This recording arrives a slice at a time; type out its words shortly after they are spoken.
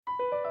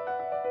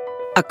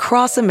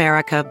Across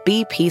America,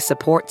 BP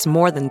supports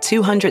more than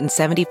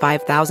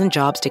 275,000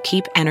 jobs to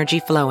keep energy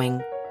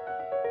flowing.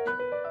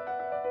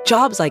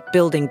 Jobs like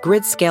building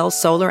grid-scale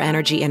solar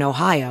energy in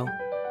Ohio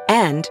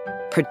and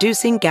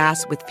producing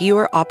gas with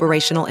fewer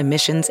operational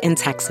emissions in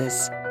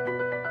Texas.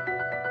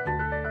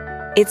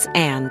 It's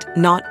and,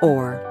 not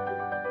or.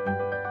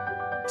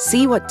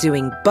 See what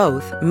doing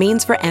both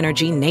means for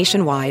energy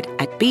nationwide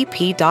at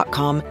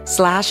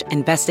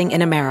bp.com/investing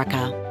in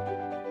America.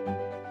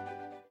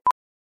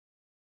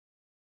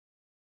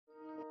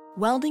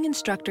 Welding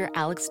instructor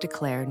Alex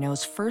DeClaire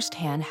knows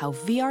firsthand how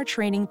VR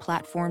training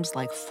platforms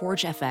like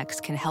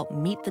ForgeFX can help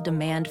meet the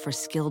demand for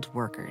skilled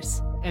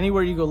workers.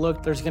 Anywhere you go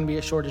look, there's going to be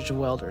a shortage of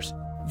welders.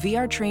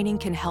 VR training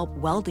can help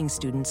welding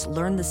students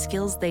learn the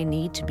skills they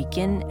need to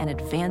begin and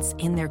advance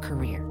in their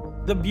career.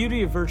 The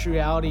beauty of virtual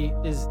reality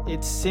is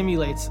it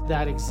simulates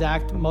that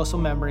exact muscle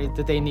memory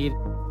that they need.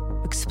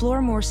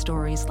 Explore more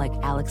stories like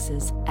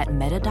Alex's at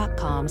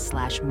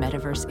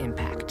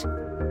meta.com/metaverseimpact.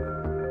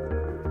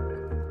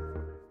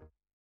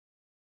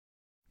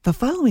 The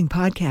following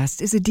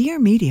podcast is a Dear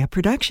Media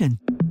production.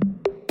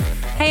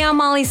 Hey, I'm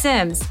Molly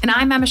Sims. And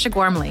I'm Emma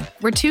Gormley.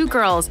 We're two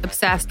girls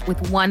obsessed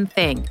with one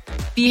thing,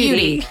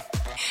 beauty.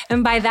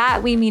 And by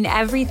that, we mean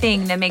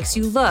everything that makes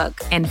you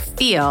look And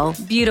feel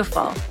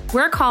beautiful.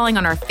 We're calling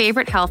on our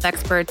favorite health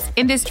experts,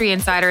 industry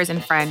insiders,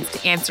 and friends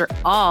to answer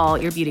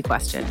all your beauty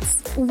questions.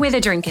 With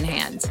a drink in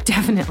hand.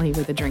 Definitely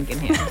with a drink in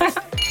hand.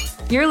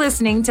 You're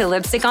listening to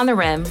Lipstick on the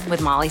Rim with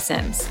Molly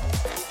Sims.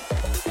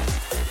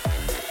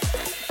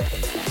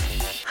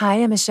 Hi,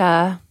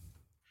 Amisha.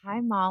 Hi,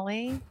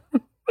 Molly.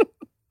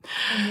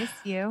 I miss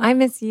you. I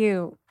miss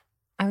you.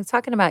 I was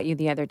talking about you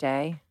the other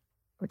day.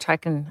 We're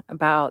talking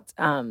about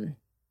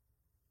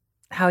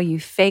how you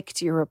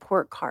faked your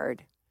report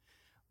card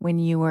when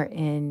you were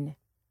in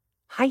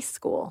high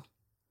school.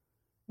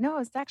 No,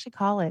 it's actually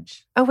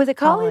college. Oh, was it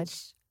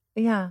college?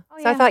 Yeah. Oh,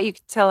 so I yeah. thought you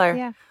could tell our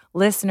Yeah.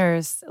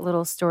 listeners a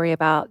little story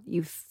about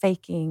you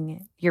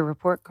faking your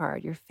report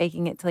card. You're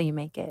faking it till you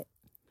make it.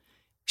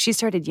 She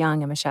started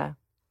young, Amisha.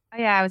 Oh,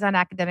 yeah, I was on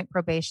academic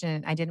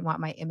probation. I didn't want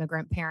my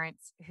immigrant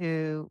parents,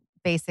 who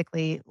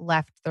basically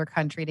left their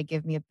country to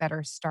give me a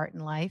better start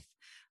in life,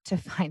 to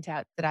find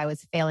out that I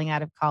was failing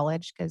out of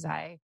college because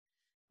I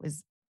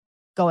was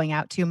going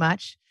out too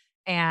much.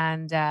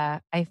 And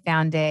I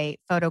found a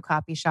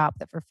photocopy shop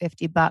that for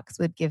 $50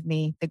 would give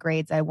me the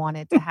grades I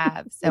wanted to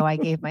have. So I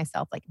gave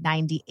myself like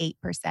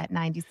 98%,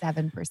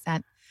 97%.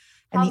 And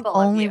Humble the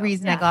of only you.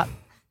 reason Yeah.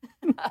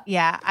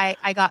 I got,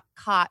 I got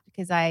caught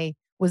because I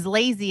was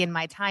lazy in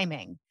my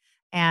timing.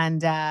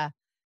 And I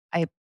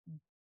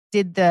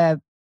did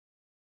the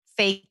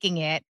faking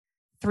it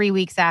 3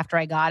 weeks after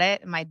I got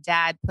it. And my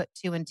dad put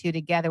 2 and 2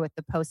 together with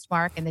the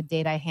postmark and the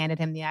date I handed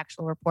him the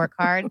actual report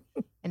card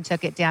and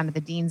took it down to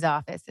the dean's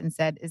office and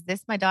said, "Is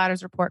this my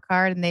daughter's report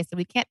card?" And they said,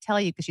 "We can't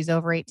tell you because she's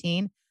over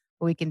 18,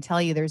 but we can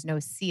tell you there's no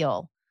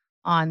seal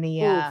on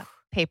the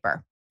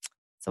paper."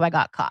 So I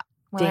got caught.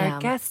 Well, Damn. our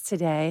guest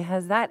today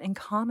has that in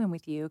common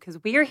with you because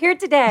we are here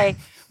today.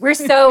 We're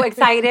so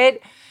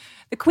excited.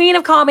 The queen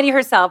of comedy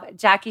herself,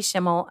 Jackie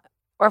Schimmel,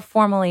 or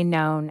formerly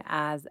known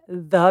as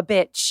the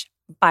Bitch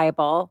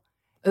Bible.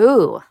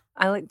 Ooh,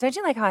 Don't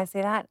you like how I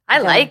say that? I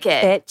The like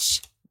it.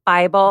 Bitch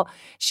Bible.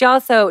 She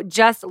also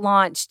just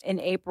launched in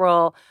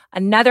April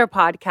another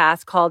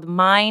podcast called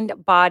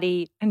Mind,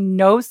 Body,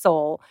 No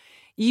Soul.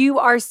 You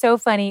are so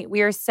funny.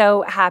 We are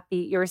so happy.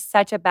 You're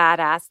such a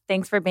badass.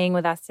 Thanks for being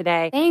with us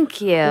today. Thank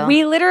you.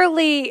 We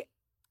literally,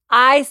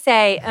 I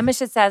say,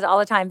 Amisha says all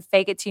the time,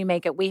 fake it till you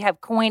make it. We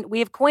have coined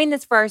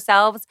this for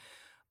ourselves,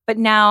 but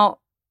now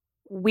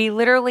we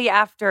literally,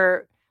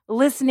 after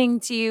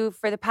listening to you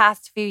for the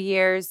past few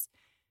years,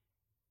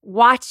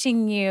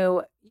 watching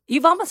you,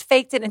 you've almost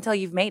faked it until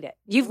you've made it.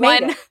 You've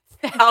made it.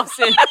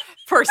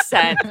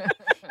 1000%.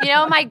 You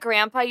know, my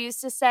grandpa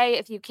used to say,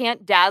 if you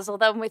can't dazzle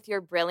them with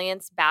your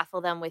brilliance, baffle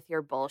them with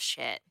your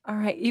bullshit. All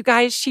right, you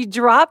guys, she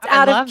dropped I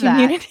out of love that.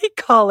 community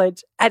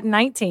college at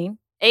 19.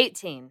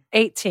 18.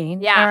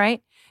 18. Yeah. All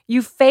right.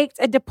 You faked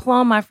a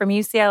diploma from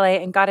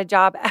UCLA and got a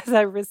job as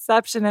a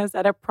receptionist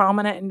at a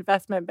prominent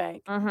investment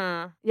bank.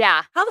 Mm-hmm.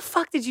 Yeah. How the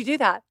fuck did you do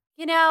that?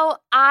 You know,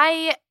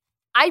 I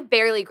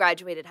barely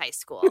graduated high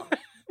school.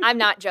 I'm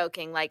not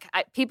joking. Like,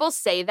 people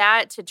say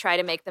that to try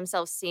to make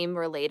themselves seem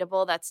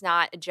relatable. That's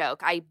not a joke.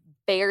 I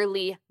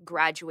barely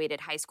graduated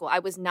high school. I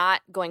was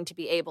not going to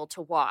be able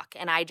to walk.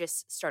 And I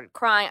just started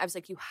crying. I was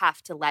like, you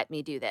have to let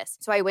me do this.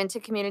 So I went to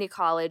community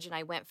college and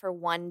I went for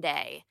one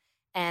day.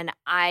 And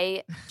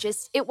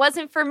it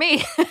wasn't for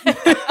me.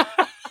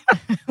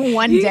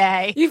 One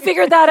day. You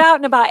figured that out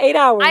in about 8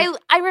 hours.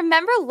 I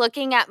remember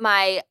looking at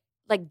my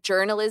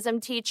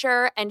journalism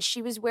teacher, and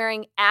she was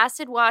wearing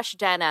acid wash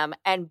denim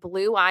and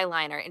blue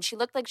eyeliner, and she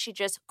looked like she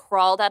just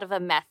crawled out of a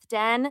meth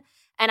den.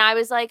 And I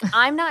was like,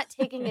 I'm not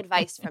taking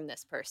advice from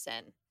this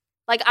person.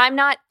 Like, I'm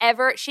not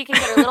ever. She can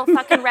get her little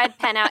fucking red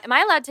pen out. Am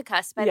I allowed to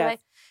cuss, by the way?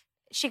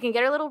 She can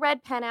get her little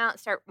red pen out,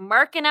 start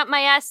marking up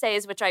my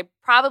essays, which I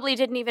probably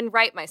didn't even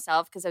write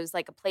myself because I was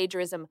like a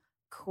plagiarism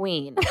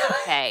queen.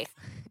 Okay.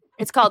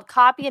 It's called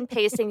copy and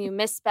pasting. You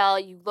misspell,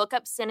 you look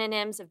up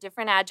synonyms of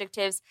different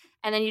adjectives,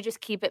 and then you just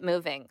keep it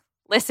moving.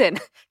 Listen,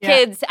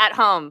 kids at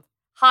home,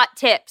 hot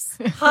tips.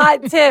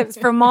 Hot tips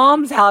for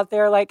moms out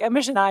there like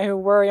Amish and I who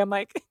worry. I'm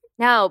like,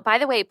 no, by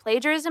the way,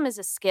 plagiarism is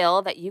a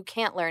skill that you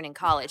can't learn in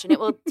college, and it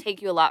will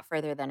take you a lot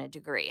further than a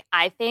degree,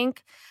 I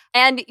think.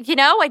 And,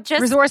 I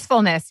just...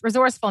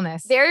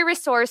 Resourcefulness. Very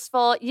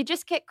resourceful. You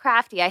just get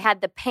crafty. I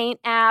had the Paint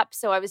app,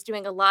 so I was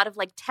doing a lot of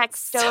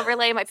text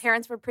overlay. My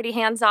parents were pretty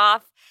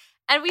hands-off.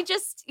 And we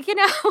just,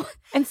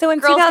 And so in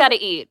girls got to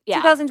eat. Yeah.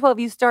 2012,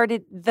 you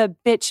started the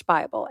Bitch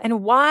Bible.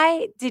 And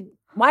why did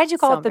you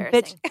call it the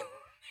Bitch?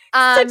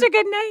 Such a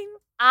good name.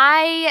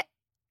 I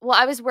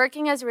was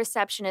working as a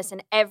receptionist,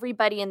 and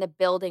everybody in the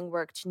building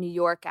worked New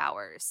York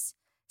hours.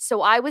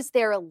 So I was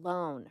there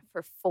alone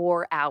for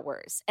 4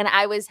 hours, and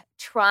I was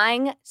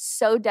trying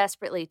so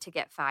desperately to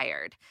get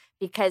fired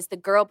because the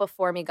girl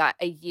before me got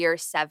a year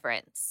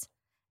severance.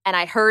 And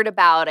I heard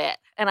about it,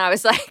 and I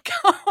was like,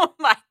 oh,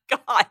 my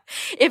God.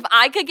 If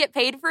I could get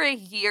paid for a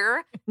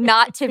year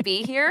not to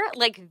be here,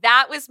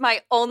 that was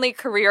my only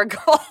career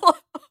goal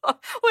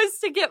was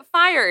to get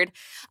fired.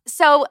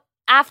 So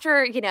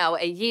after,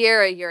 a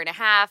year and a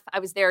half, I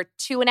was there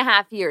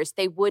 2.5 years.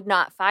 They would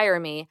not fire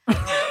me.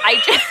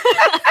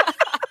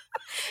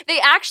 They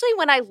actually,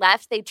 when I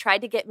left, they tried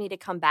to get me to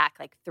come back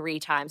 3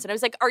 times. And I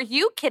was like, are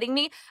you kidding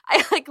me?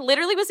 I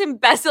literally was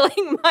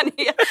embezzling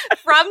money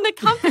from the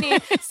company,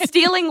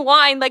 stealing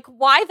wine.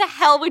 Why the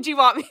hell would you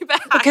want me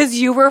back? Because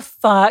you were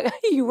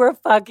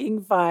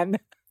fucking fun.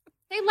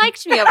 They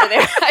liked me over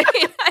there.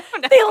 I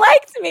don't know. They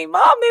liked me,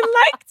 Mom. They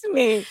liked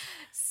me.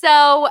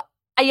 So,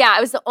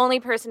 I was the only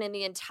person in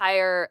the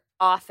entire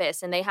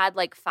office. And they had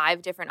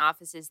 5 different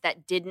offices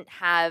that didn't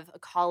have a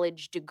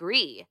college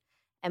degree.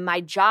 And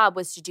my job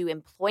was to do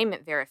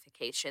employment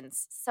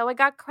verifications. So I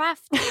got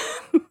crafty.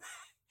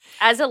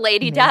 As a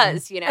lady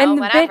does, and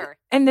whatever.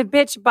 And the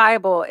Bitch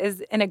Bible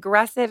is an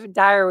aggressive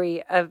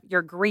diary of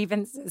your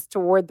grievances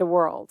toward the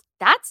world.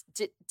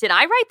 Did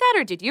I write that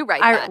or did you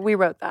write that? We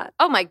wrote that.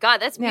 Oh my God,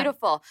 that's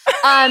beautiful.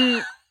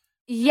 Because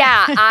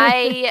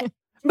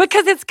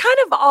it's kind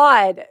of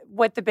odd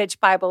what the Bitch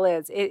Bible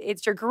is.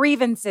 It's your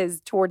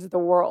grievances towards the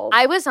world.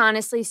 I was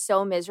honestly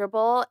so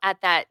miserable at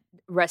that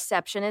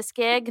receptionist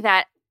gig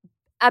that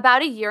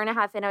about a year and a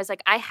half in, I was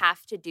like, I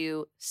have to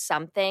do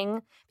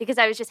something because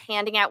I was just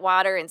handing out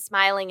water and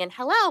smiling and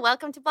hello,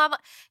 welcome to blah, blah,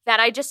 that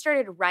I just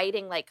started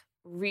writing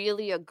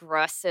really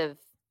aggressive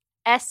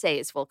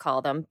essays, we'll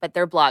call them, but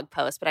they're blog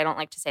posts, but I don't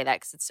like to say that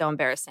because it's so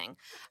embarrassing.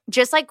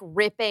 Just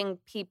ripping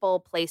people,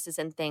 places,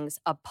 and things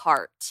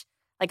apart,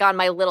 on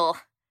my little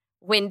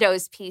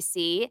Windows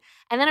PC.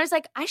 And then I was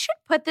like, I should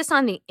put this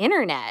on the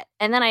internet.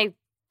 And then I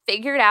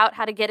figured out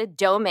how to get a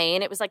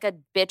domain. It was a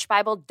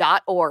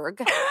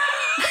bitchbible.org.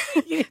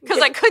 Because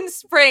I couldn't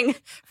spring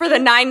for the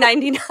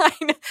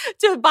 $9.99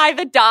 to buy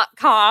the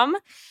 .com.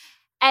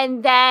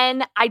 And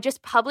then I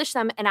just published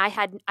them, and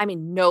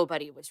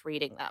nobody was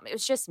reading them. It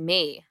was just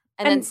me.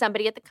 And then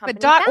somebody at the company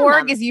But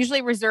 .org them. is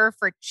usually reserved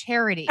for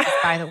charities,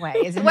 by the way,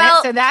 isn't Well,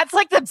 it? So that's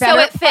the better So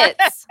it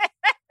fits.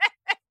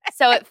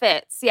 So it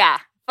fits. Yeah.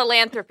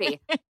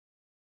 Philanthropy.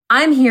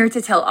 I'm here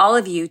to tell all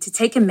of you to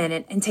take a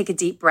minute and take a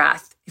deep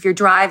breath. If you're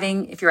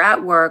driving, if you're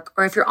at work,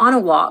 or if you're on a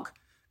walk,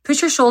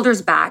 push your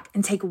shoulders back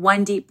and take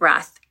one deep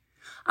breath.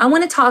 I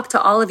want to talk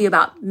to all of you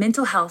about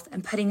mental health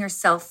and putting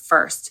yourself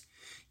first.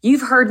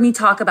 You've heard me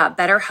talk about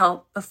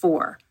BetterHelp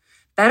before.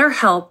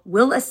 BetterHelp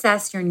will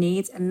assess your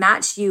needs and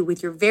match you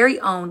with your very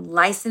own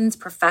licensed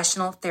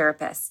professional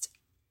therapist.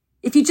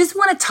 If you just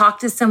want to talk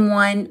to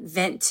someone,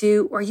 vent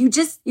to, or you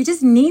just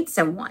need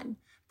someone,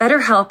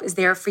 BetterHelp is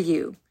there for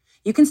you.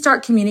 You can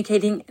start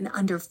communicating in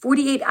under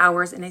 48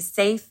 hours in a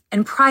safe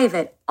and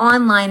private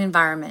online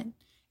environment.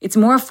 It's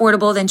more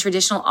affordable than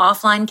traditional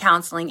offline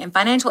counseling, and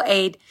financial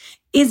aid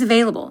is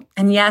available.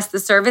 And yes, the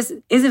service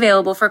is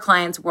available for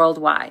clients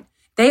worldwide.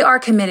 They are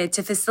committed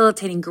to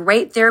facilitating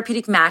great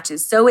therapeutic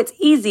matches, so it's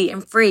easy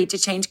and free to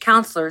change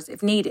counselors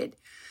if needed.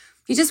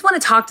 If you just want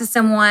to talk to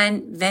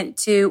someone, vent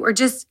to, or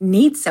just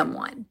need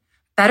someone,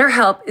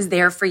 BetterHelp is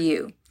there for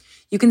you.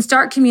 You can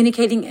start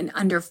communicating in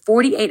under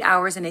 48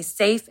 hours in a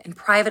safe and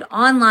private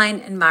online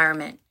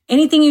environment.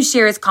 Anything you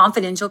share is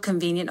confidential,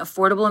 convenient,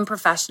 affordable, and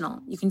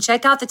professional. You can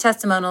check out the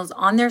testimonials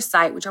on their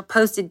site, which are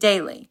posted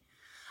daily.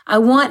 I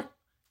want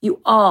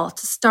you all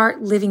to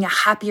start living a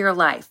happier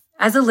life.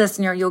 As a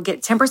listener, you'll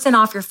get 10%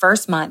 off your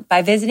first month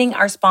by visiting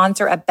our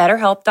sponsor at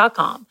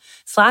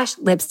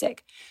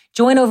betterhelp.com/lipstick.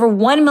 Join over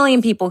 1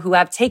 million people who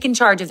have taken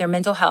charge of their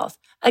mental health.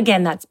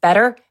 Again, that's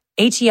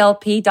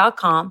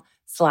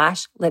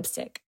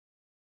betterhelp.com/lipstick.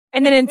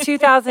 And then in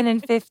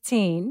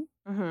 2015,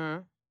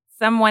 Mm-hmm.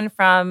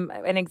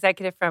 an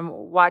executive from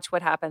Watch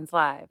What Happens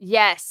Live.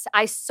 Yes,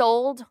 I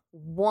sold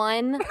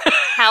one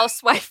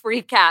housewife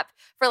recap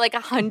for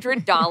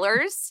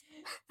 $100.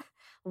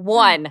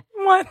 One.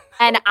 What?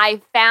 And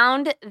I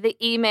found the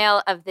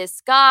email of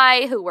this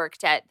guy who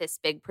worked at this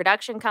big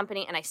production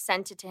company, and I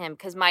sent it to him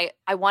because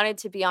I wanted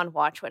to be on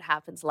Watch What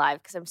Happens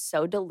Live because I'm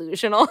so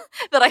delusional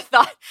that I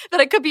thought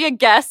that I could be a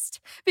guest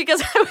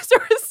because I was a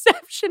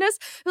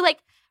receptionist who like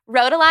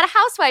wrote a lot of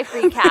housewife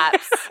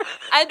recaps.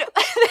 And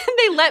then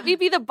they let me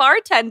be the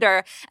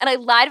bartender. And I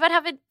lied about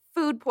having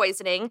food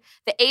poisoning.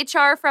 The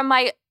HR from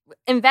my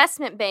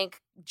investment bank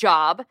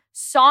job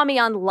saw me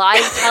on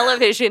live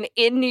television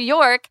in New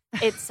York.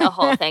 It's a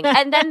whole thing.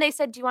 And then they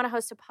said, do you want to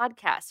host a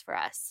podcast for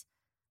us?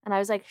 And I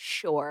was like,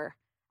 sure.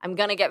 I'm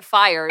going to get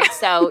fired.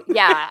 So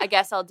yeah, I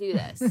guess I'll do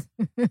this.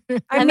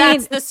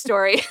 That's the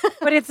story.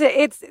 But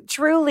it's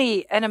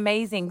truly an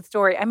amazing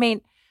story. I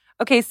mean,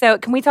 okay, so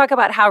can we talk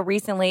about how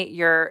recently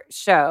your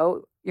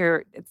show,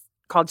 it's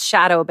called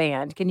Shadow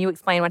Band. Can you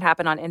explain what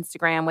happened on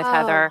Instagram with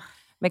Heather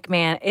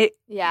McMahon?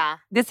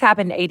 This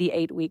happened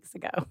 88 weeks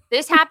ago.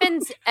 This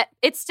happens.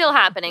 It's still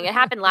happening. It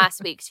happened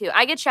last week too.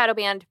 I get shadow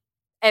banned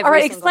every All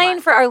right, single explain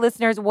month. for our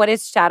listeners what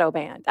is shadow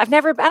banned. I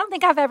don't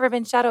think I've ever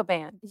been shadow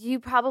banned. You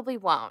probably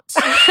won't.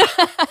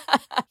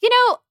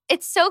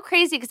 It's so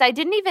crazy because I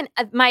didn't even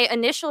my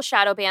initial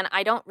shadow ban.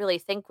 I don't really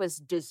think was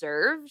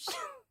deserved.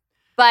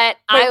 But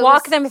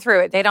walk them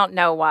through it. They don't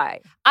know why.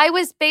 I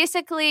was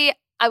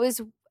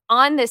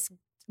on this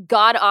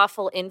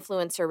god-awful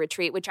influencer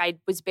retreat, which I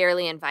was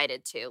barely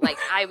invited to. Like,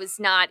 I was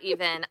not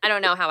even, I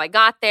don't know how I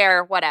got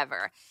there,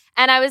 whatever.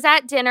 And I was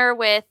at dinner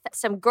with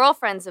some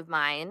girlfriends of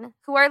mine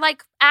who are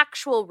like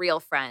actual real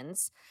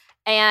friends.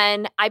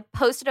 And I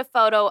posted a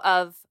photo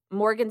of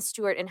Morgan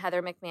Stewart and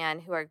Heather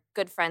McMahon, who are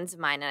good friends of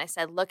mine. And I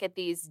said, look at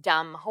these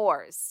dumb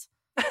whores.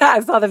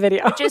 I saw the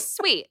video. Which is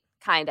sweet,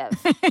 kind of.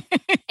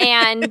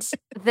 And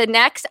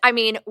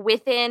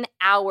within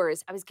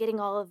hours, I was getting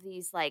all of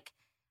these like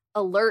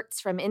alerts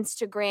from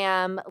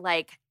Instagram.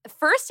 Like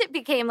first it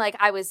became like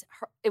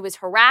it was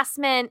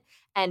harassment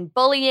and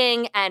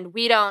bullying, and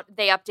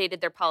they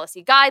updated their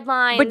policy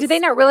guidelines. But did they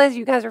not realize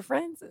you guys are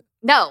friends?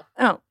 No.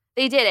 Oh.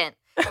 They didn't.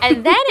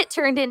 And then it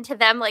turned into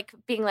them like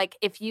being like,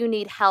 if you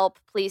need help,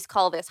 please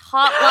call this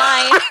hotline.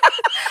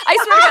 I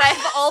swear to God, I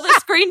have all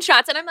the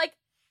screenshots, and I'm like,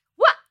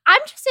 what?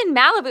 I'm just in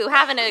Malibu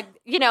having a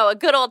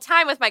good old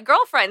time with my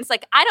girlfriends.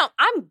 Like,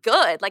 I'm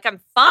good. Like, I'm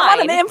fine.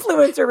 I'm on an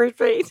influencer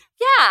retreat.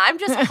 Yeah, I'm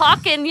just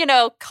hawking,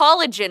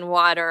 collagen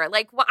water.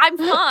 Like, I'm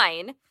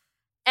fine.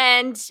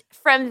 And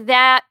from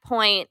that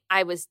point,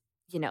 I was,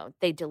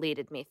 they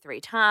deleted me 3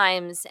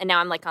 times. And now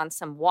I'm like on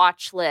some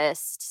watch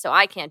list. So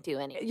I can't do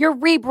anything. Your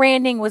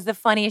rebranding was the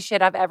funniest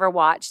shit I've ever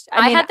watched.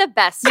 I had the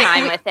best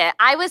time with it.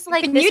 I was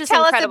like, can this you is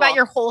tell incredible. us about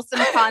your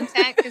wholesome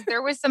content? Because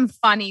there was some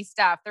funny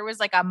stuff. There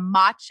was like a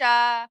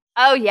matcha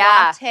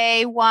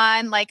latte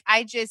one. Like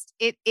I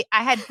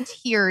had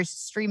tears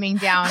streaming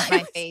down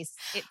my face.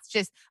 It's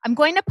just, I'm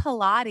going to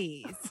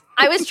Pilates.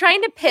 I was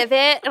trying to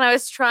pivot and I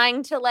was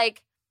trying to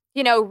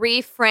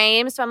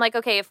reframe. So I'm like,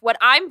 okay, if what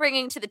I'm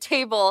bringing to the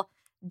table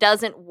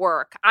doesn't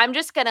work, I'm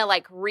just going to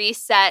like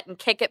reset and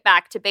kick it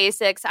back to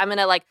basics. I'm going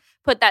to like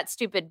put that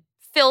stupid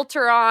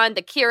filter on,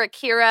 the Kira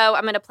Kiro.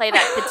 I'm going to play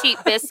that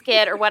Petite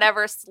Biscuit or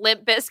whatever,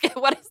 Limp Biscuit.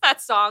 What is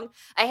that song?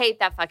 I hate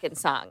that fucking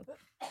song.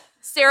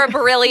 Sarah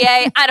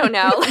Bareilles. I don't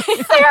know.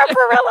 Sarah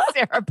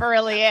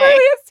Bareilles.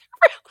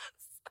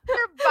 Her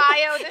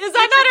bio. Is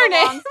that not her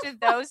name? Belongs to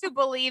those who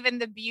believe in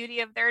the beauty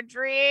of their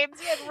dreams.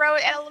 He had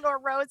Eleanor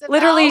Roosevelt.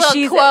 Literally,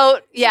 she's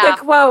quote. Yeah,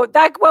 the quote.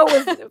 That quote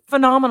was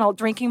phenomenal.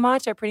 Drinking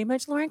matcha, pretty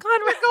much. Lauren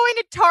Conrad. We're going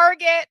to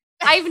Target.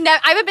 I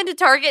haven't been to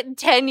Target in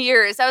 10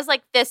 years. I was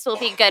like, this will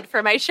be good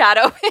for my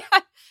shadow.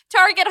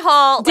 Target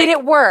haul. Did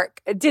it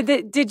work?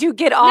 Did you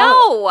get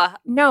all?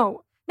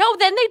 No.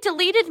 Then they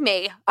deleted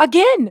me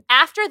again.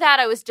 After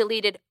that, I was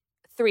deleted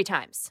 3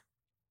 times.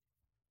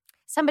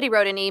 Somebody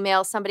wrote an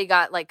email. Somebody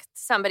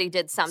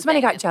did something. Somebody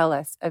got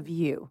jealous of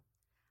you.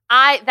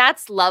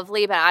 That's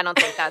lovely, but I don't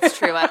think that's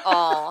true at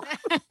all.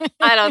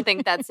 I don't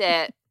think that's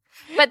it.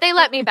 But they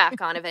let me back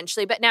on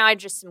eventually. But now I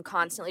just am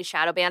constantly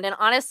shadow banned. And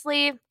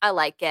honestly, I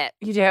like it.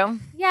 You do?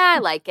 Yeah, I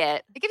like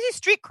it. It gives you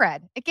street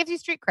cred.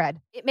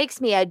 It makes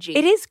me edgy.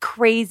 It is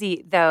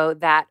crazy, though,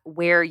 that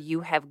where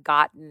you have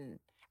gotten.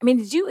 I mean,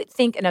 did you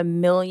think in a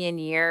million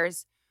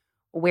years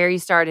where you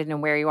started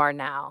and where you are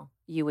now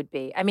you would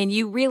be? I mean,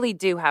 you really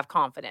do have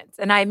confidence.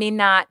 And I mean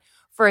that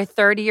for a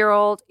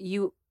 30-year-old,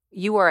 you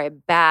are a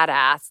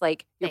badass.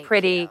 Like, you're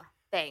pretty. You.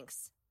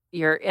 Thanks.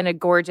 You're in a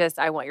gorgeous,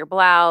 I want your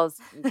blouse,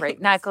 great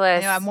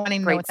necklace. I know, I'm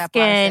wanting to know what that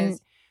skin. blouse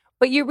is.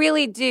 But you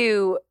really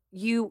do.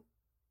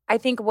 I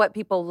think what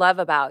people love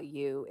about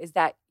you is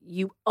that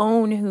you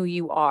own who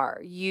you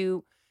are.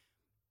 You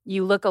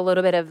look a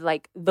little bit of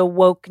like the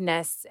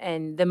wokeness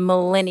and the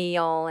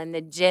millennial and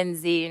the Gen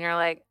Z, and you're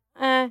like,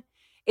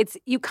 It's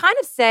you kind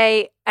of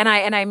say, and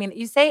I mean,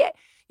 you say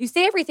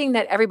everything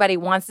that everybody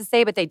wants to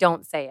say, but they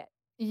don't say it.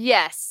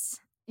 Yes.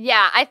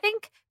 Yeah. I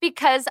think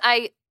because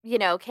I,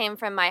 came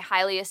from my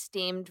highly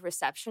esteemed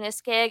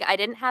receptionist gig, I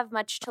didn't have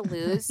much to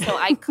lose. So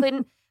I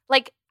couldn't,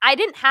 I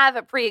didn't have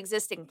a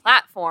pre-existing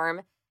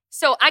platform.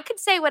 So I could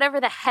say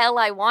whatever the hell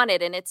I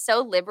wanted, and it's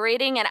so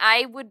liberating. And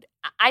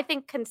I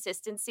think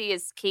consistency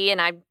is key,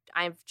 and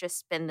I've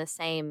just been the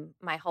same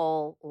my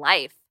whole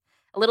life.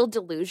 A little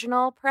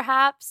delusional,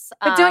 perhaps.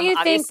 But don't you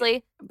obviously.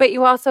 think? But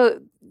you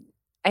also,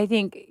 I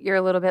think you're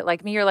a little bit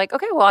like me. You're like,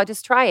 okay, well, I'll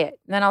just try it,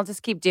 and then I'll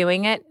just keep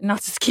doing it, and I'll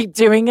just keep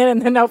doing it,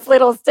 and then hopefully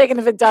it'll stick. And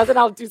if it doesn't,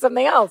 I'll do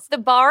something else. The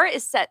bar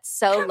is set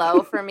so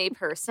low for me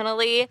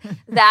personally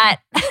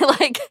that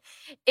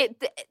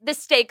the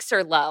stakes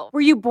are low. Were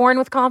you born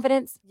with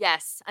confidence?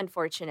 Yes,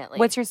 unfortunately.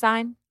 What's your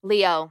sign?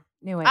 Leo.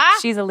 Knew it.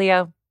 She's a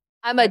Leo.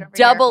 I'm a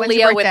double When's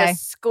your Leo with birthday? a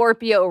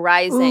Scorpio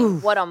rising. Ooh.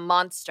 What a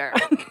monster.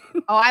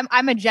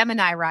 I'm a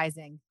Gemini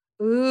rising.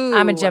 Ooh.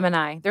 I'm a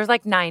Gemini. There's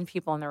like 9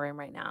 people in the room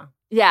right now.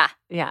 Yeah.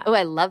 Yeah. Oh,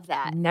 I love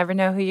that. You never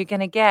know who you're going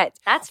to get.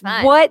 That's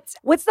fun.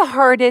 What's the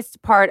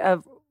hardest part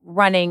of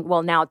running,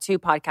 well, now 2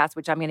 podcasts,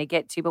 which I'm going to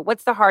get to, but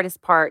what's the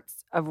hardest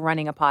parts of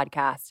running a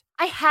podcast?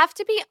 I have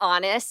to be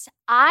honest.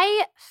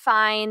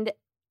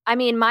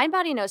 Mind,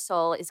 Body, No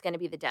Soul is going to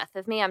be the death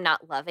of me. I'm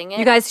not loving it.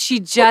 You guys, she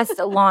just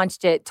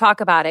launched it.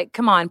 Talk about it.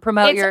 Come on,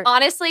 promote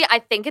Honestly, I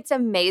think it's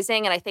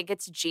amazing and I think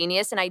it's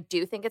genius and I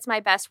do think it's my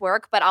best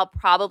work, but I'll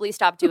probably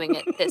stop doing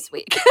it this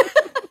week.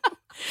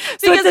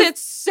 Because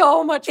it's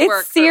so much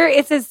work.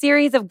 It's a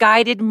series of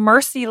guided,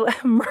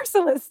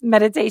 merciless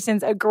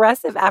meditations,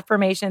 aggressive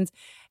affirmations,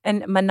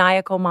 and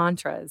maniacal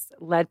mantras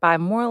led by a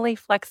morally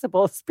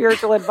flexible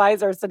spiritual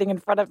advisor sitting in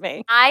front of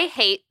me. I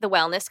hate the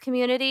wellness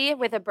community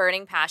with a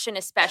burning passion,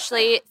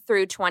 especially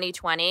through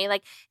 2020.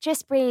 Like,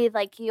 just breathe.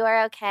 Like, you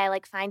are okay.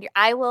 Like,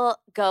 I will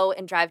go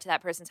and drive to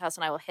that person's house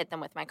and I will hit them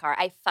with my car.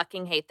 I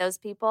fucking hate those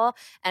people.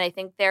 And I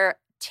think they're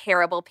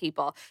terrible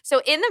people.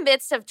 So in the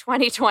midst of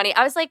 2020,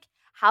 I was like,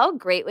 how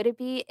great would it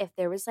be if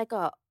there was like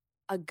a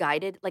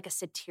guided, like a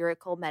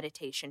satirical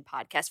meditation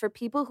podcast for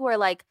people who are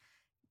like,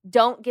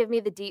 don't give me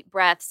the deep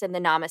breaths and the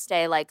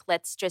namaste, like,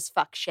 let's just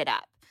fuck shit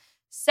up.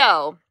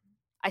 So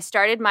I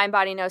started Mind,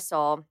 Body, No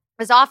Soul.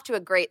 I was off to a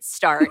great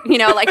start,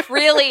 like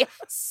really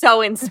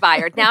so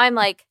inspired. Now I'm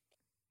like,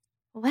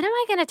 what am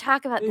I going to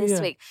talk about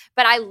this week?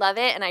 But I love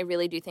it, and I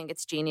really do think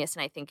it's genius,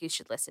 and I think you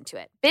should listen to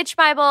it. Bitch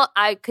Bible,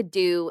 I could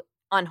do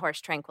on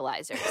horse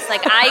tranquilizers.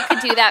 Like, I could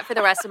do that for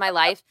the rest of my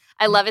life.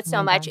 I love it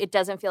so much. It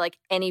doesn't feel like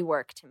any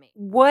work to me.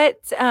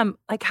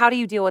 How do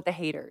you deal with the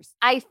haters?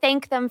 I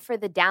thank them for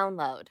the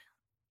download.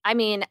 I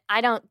mean,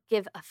 I don't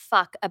give a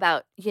fuck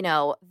about,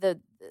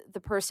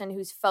 the person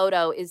whose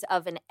photo is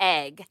of an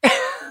egg.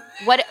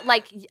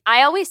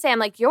 I always say, I'm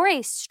like, you're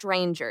a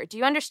stranger. Do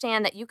you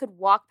understand that you could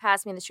walk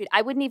past me in the street?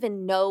 I wouldn't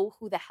even know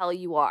who the hell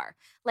you are.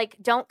 Like,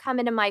 don't come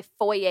into my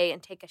foyer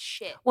and take a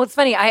shit. Well, it's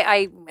funny.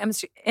 Emma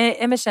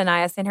Shania,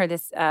 I sent her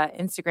this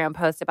Instagram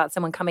post about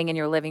someone coming in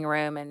your living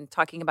room and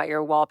talking about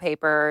your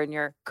wallpaper and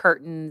your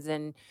curtains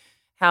and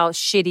how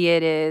shitty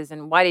it is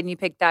and why didn't you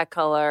pick that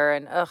color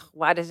and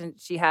why doesn't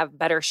she have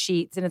better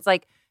sheets? And it's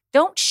like,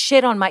 don't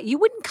shit on you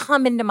wouldn't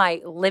come into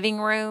my living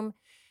room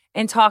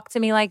and talk to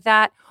me like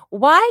that.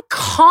 Why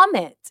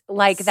comment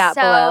like that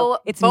below?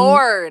 It's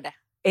bored.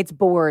 It's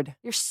bored.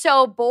 You're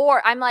so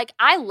bored. I'm like,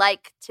 I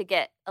like to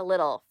get a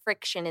little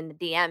friction in the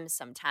DMs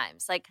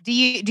sometimes. Like, do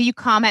you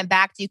comment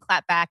back? Do you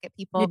clap back at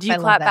people? Did you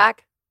clap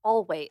back?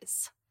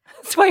 Always.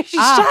 That's why she's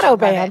shadow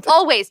banned.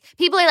 Always.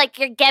 People are like,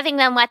 you're giving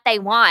them what they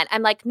want.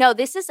 I'm like, no,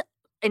 this is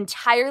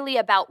entirely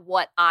about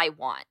what I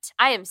want.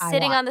 I am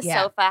sitting on the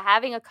sofa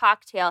having a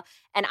cocktail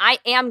and I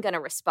am going to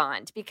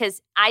respond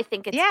because I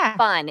think it's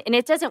fun and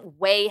it doesn't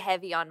weigh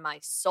heavy on my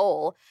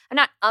soul. I'm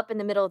not up in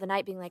the middle of the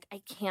night being like,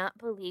 I can't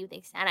believe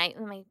they said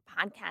my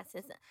podcast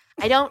is.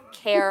 I don't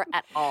care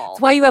at all.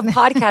 That's why you have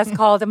podcasts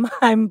called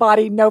Mind,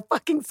 Body, No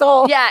Fucking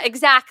Soul. Yeah,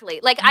 exactly.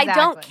 Like, I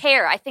don't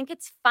care. I think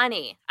it's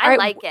funny. I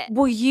like it.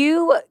 Will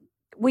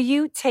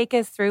you take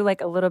us through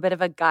like a little bit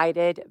of a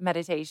guided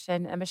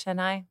meditation, Emma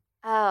and I?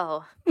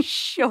 Oh,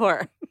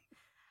 sure.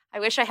 I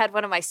wish I had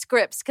one of my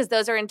scripts because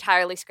those are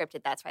entirely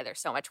scripted. That's why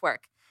there's so much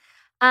work.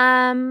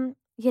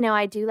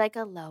 I do like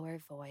a lower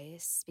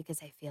voice because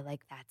I feel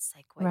like that's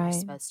like what you're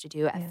supposed to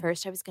do. At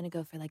first, I was going to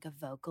go for like a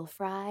vocal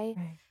fry,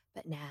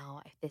 but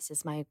now this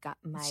is my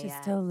it's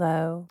just still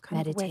low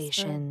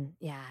meditation.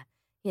 Yeah,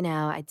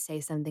 I'd say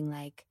something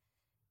like,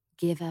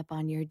 "Give up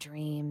on your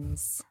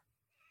dreams.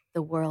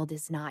 The world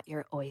is not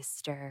your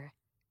oyster.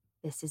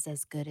 This is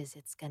as good as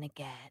it's going to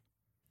get.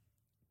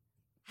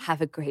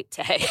 Have a great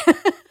day."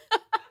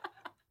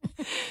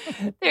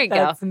 There you go.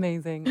 That's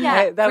amazing.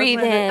 Yeah, breathe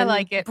in. I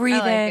like it.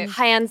 Breathe in.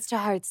 Hands to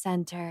heart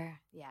center.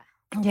 Yeah.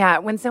 Yeah.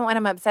 When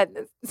I'm upset,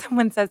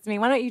 someone says to me,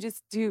 "Why don't you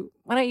just do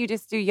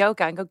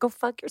yoga?" And go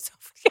fuck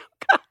yourself with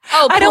yoga.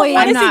 Oh, I don't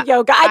want to do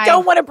yoga. I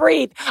don't want to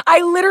breathe.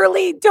 I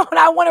literally don't.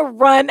 I want to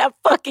run a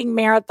fucking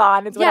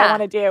marathon. Is what I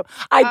want to do.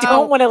 I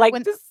don't want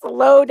to just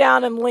slow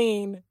down and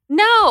lean.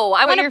 No,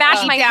 I want to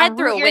bash my head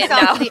through a window.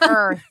 To the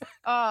earth.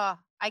 Oh,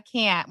 I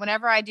can't.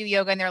 Whenever I do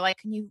yoga and they're like,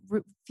 "Can you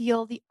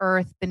feel the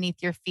earth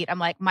beneath your feet?" I'm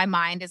like, my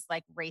mind is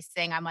like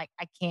racing. I'm like,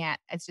 I can't.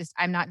 It's just,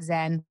 I'm not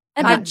zen.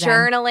 And the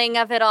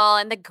journaling of it all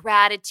and the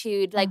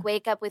gratitude, like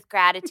wake up with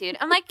gratitude.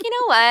 I'm like, you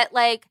know what?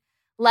 Like,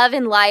 love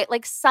and light.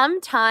 Like,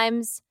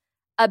 sometimes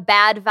a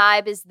bad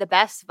vibe is the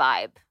best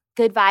vibe.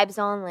 Good vibes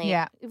only.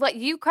 Yeah. What,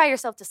 you cry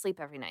yourself to sleep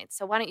every night,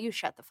 so why don't you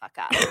shut the fuck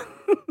up?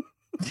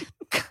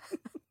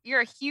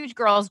 You're a huge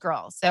girls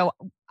girl. So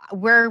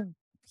we're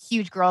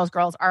huge girls.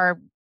 Girls are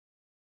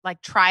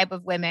like tribe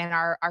of women.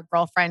 Our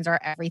girlfriends are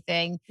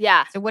everything.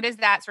 Yeah. So what does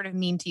that sort of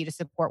mean to you to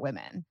support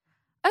women?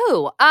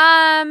 Oh,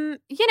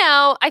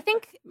 I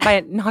think By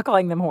not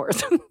calling them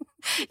whores.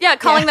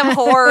 calling them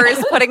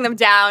whores, putting them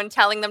down,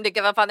 telling them to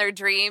give up on their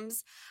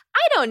dreams.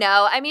 I don't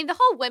know. I mean, the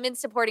whole women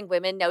supporting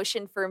women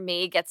notion for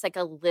me gets like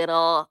a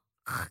little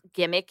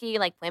gimmicky.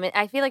 Like women,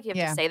 I feel like you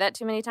have to say that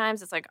too many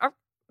times. It's like, oh,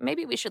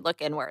 maybe we should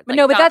look inward. But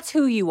but that's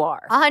who you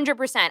are.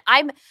 100%.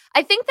 I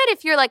think that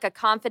if you're like a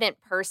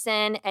confident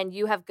person and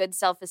you have good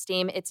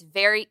self-esteem, it's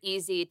very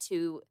easy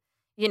to,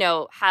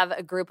 have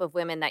a group of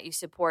women that you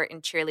support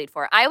and cheerlead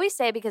for. I always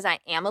say, because I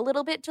am a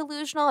little bit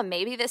delusional, and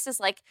maybe this is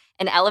like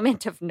an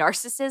element of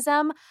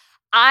narcissism,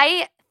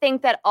 I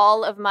think that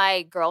all of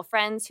my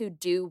girlfriends who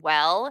do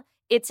well,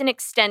 it's an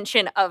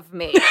extension of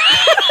me.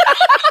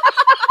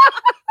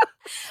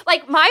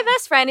 Like, my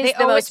best friend is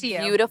the most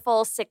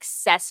beautiful,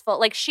 successful.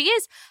 Like, she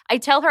is, I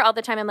tell her all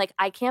the time, I'm like,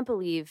 I can't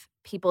believe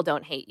people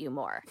don't hate you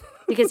more.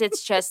 Because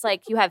it's just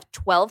like, you have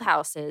 12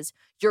 houses,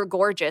 you're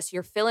gorgeous,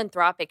 you're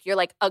philanthropic, you're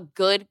like a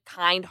good,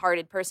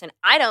 kind-hearted person.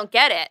 I don't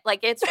get it. Like,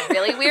 it's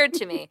really weird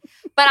to me.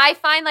 But I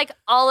find like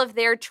all of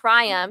their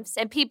triumphs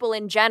and people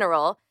in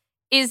general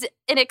is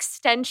an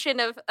extension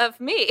of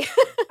me.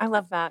 I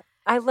love that.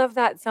 I love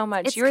that so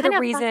much. You're the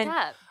reason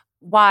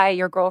why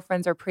your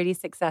girlfriends are pretty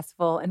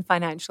successful and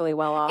financially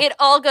well off. It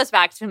all goes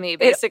back to me,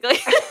 basically.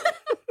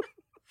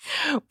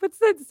 What's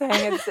that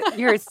saying?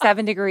 You're a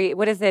 7-degree.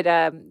 What is it?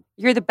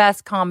 You're the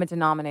best common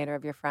denominator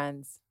of your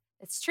friends.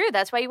 It's true.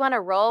 That's why you want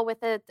to roll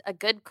with a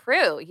good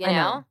crew, you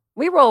know?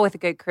 We roll with a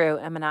good crew,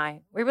 Em and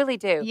I. We really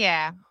do.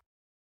 Yeah.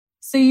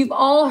 So you've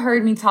all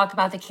heard me talk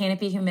about the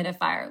Canopy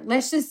humidifier.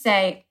 Let's just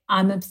say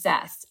I'm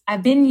obsessed.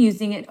 I've been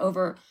using it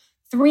over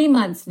 3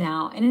 months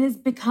now, and it has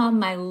become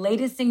my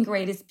latest and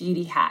greatest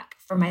beauty hack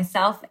for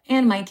myself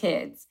and my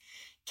kids.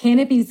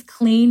 Canopy's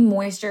clean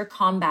moisture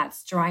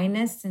combats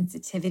dryness,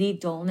 sensitivity,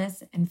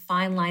 dullness, and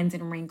fine lines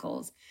and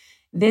wrinkles.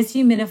 This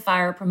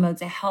humidifier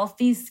promotes a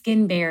healthy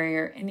skin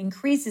barrier and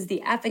increases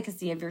the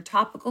efficacy of your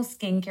topical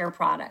skincare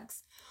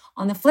products.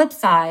 On the flip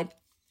side,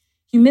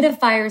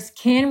 humidifiers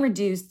can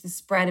reduce the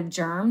spread of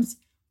germs,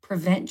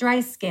 prevent dry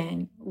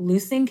skin,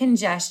 loosen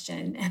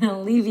congestion, and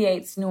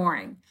alleviate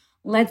snoring.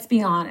 Let's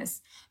be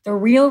honest. The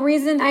real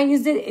reason I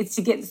use it is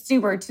to get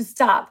Stuart to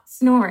stop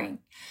snoring.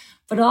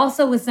 But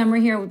also with summer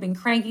here, we've been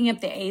cranking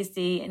up the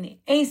AC, and the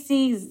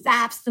AC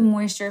zaps the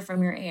moisture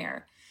from your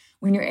air.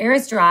 When your air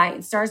is dry,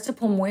 it starts to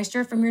pull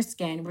moisture from your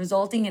skin,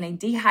 resulting in a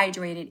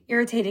dehydrated,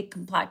 irritated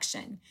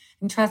complexion.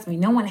 And trust me,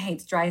 no one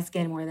hates dry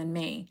skin more than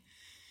me.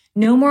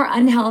 No more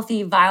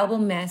unhealthy, viable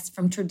mist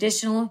from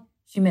traditional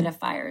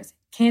humidifiers.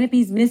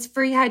 Canopy's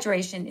mist-free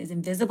hydration is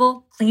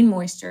invisible, clean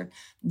moisture,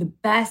 the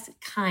best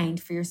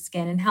kind for your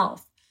skin and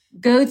health.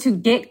 Go to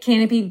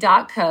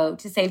getcanopy.co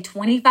to save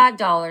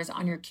 $25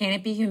 on your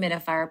Canopy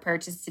humidifier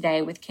purchase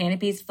today with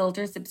Canopy's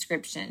filter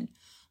subscription.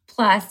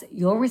 Plus,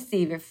 you'll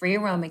receive a free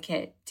aroma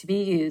kit to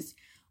be used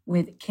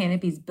with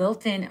Canopy's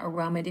built-in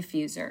aroma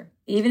diffuser.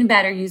 Even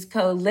better, use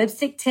code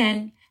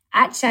LIPSTICK10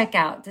 at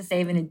checkout to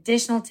save an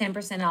additional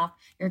 10% off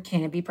your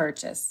Canopy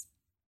purchase.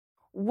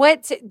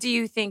 What do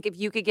you think, if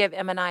you could give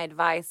Em and I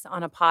advice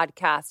on a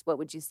podcast, what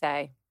would you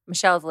say?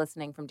 Michelle's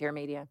listening from Dear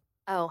Media.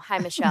 Oh, hi,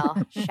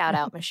 Michelle. Shout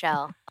out,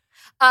 Michelle.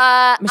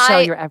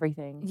 Michelle, you're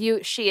everything.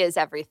 She is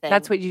everything.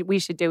 That's what we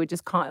should do. We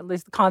just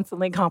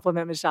constantly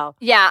compliment Michelle.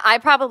 Yeah, I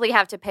probably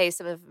have to pay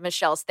some of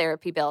Michelle's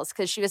therapy bills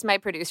because she was my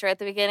producer at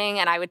the beginning,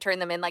 and I would turn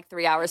them in like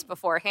 3 hours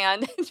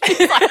beforehand.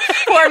 She's like,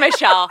 poor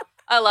Michelle.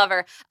 I love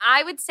her.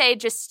 I would say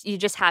you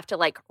just have to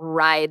like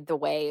ride the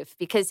wave,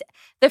 because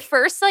the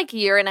first like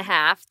year and a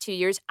half, 2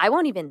 years, I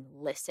won't even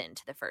listen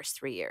to the first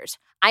 3 years.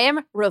 I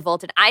am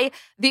revolted.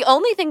 The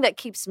only thing that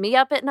keeps me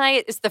up at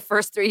night is the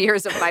first 3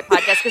 years of my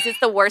podcast, because it's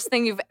the worst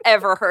thing you've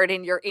ever heard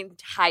in your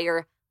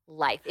entire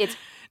life. It's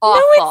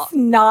awful. No, it's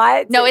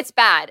not. No, it's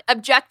bad.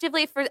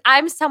 Objectively,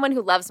 I'm someone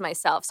who loves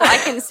myself, so I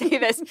can say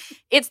this.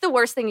 It's the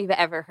worst thing you've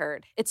ever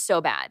heard. It's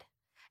so bad.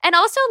 And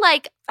also,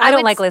 like, I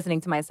don't like listening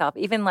to myself.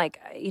 Even like,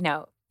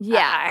 yeah,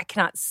 I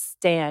cannot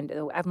stand.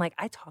 I'm like,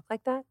 I talk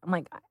like that. I'm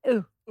like,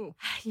 ooh.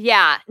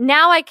 Yeah.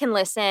 Now I can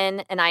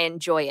listen and I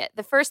enjoy it.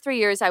 The first 3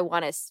 years, I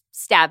want to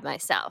stab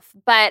myself.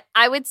 But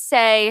I would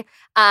say,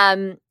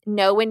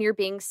 know when you're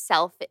being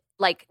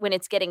when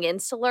it's getting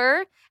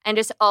insular, and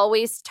just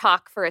always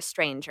talk for a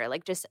stranger.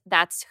 Like, just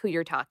that's who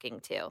you're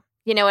talking to.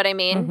 You know what I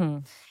mean? Mm-hmm.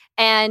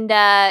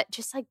 And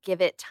just like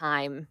give it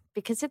time,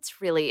 because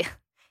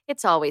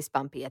it's always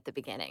bumpy at the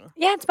beginning.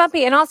 Yeah, it's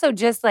bumpy. And also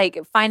just like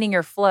finding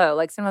your flow.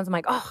 Like sometimes I'm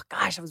like, oh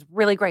gosh, it was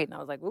really great. And I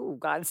was like, oh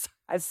God,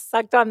 I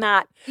sucked on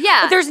that.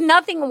 Yeah. But there's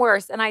nothing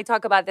worse. And I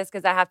talk about this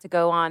because I have to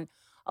go on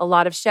a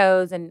lot of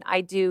shows, and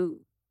I do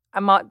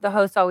the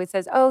host always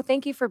says, "Oh,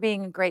 thank you for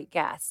being a great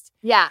guest."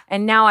 Yeah.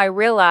 And now I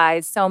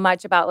realize so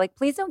much about like,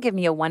 please don't give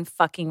me a one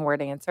fucking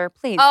word answer,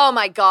 please. Oh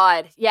my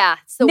God. Yeah.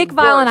 It's the Nick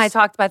Vile and I worst.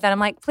 talked about that. I'm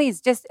like,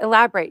 please just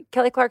elaborate.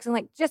 Kelly Clarkson,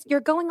 like, just you're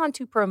going on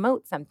to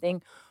promote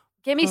something.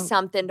 Give me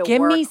something to Give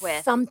work me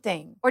with.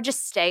 something. Or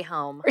just stay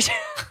home.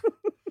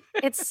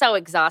 It's so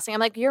exhausting. I'm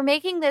like, you're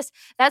making this.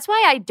 That's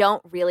why I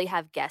don't really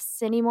have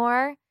guests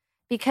anymore,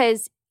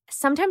 because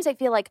sometimes I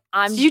feel like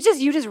I'm. You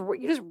just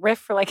riff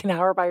for like an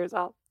hour by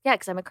yourself. Yeah,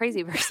 because I'm a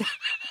crazy person.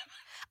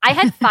 I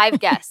had 5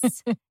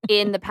 guests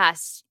in the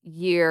past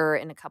year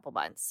and a couple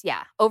months.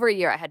 Yeah, over a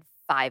year, I had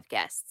 5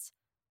 guests.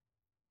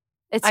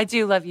 I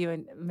do love you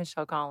and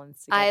Michelle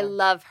Collins together. I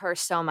love her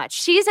so much.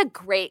 She's a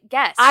great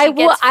guest.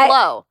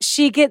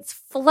 She gets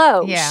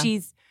flow. Yeah.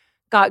 She's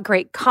got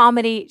great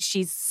comedy.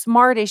 She's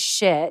smart as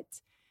shit.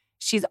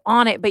 She's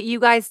on it. But you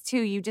guys too,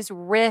 you just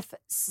riff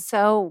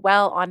so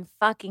well on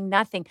fucking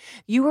nothing.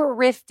 You were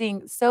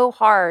riffing so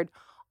hard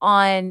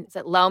on... Is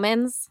it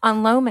Lomans?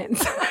 On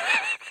Lomans.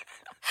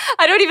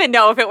 I don't even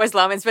know if it was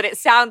Lomans, but it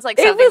sounds like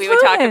something we would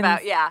talk Lomans.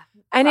 about. Yeah.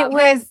 And it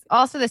There's was...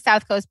 also the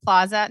South Coast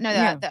Plaza. No,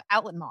 the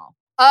Outlet Mall.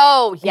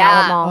 Oh, yeah.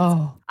 Outlet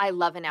Mall. Oh, I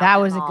love an outlet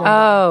that was mall. a good one.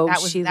 Oh,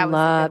 that was she a good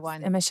loves...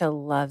 one. And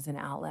Michelle loves an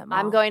outlet mall.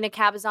 I'm going to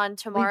Cabazon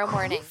tomorrow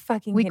morning.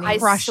 Fucking We kidding me? I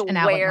crush an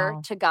outlet swear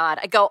mall. to God.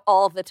 I go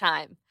all the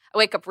time. I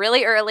wake up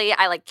really early.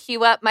 I like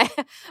queue up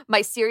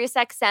my Sirius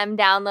XM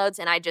downloads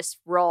and I just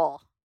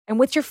roll. And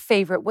what's your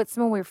favorite? What's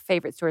some of your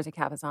favorite stores at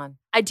Cabazon?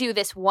 I do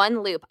this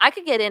one loop. I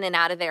could get in and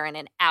out of there in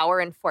an hour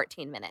and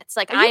 14 minutes.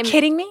 Like, Are you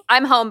kidding me?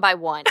 I'm home by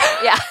 1.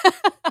 Yeah.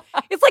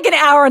 It's like an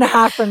hour and a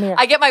half from here.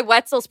 I get my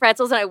Wetzel's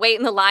pretzels and I wait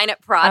in the line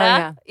at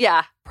Prada. Oh,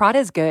 Yeah.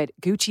 Prada's good.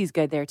 Gucci's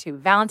good there too.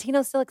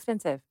 Valentino's still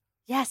expensive.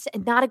 Yes,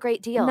 and not a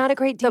great deal. Not a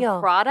great The deal.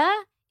 Prada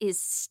is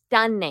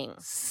stunning.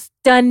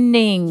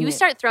 Stunning. You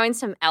start throwing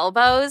some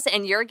elbows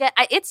and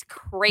it's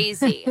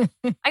crazy.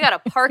 I got a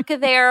parka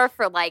there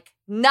for like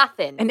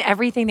nothing. And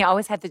everything. They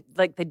always had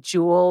the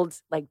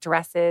jeweled like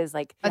dresses,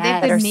 like Oh, they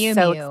have that the are Miu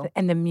so Miu.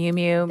 and the Miu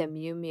Miu. The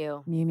Miu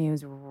Miu. Miu Miu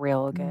is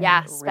real good.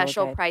 Yeah, real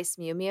special good. price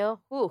Miu Miu.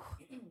 Ooh,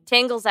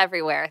 tingles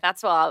everywhere.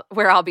 That's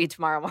where I'll be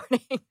tomorrow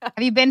morning. Have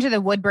you been to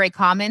the Woodbury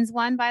Commons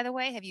one, by the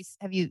way? Have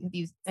you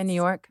In New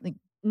York. Like,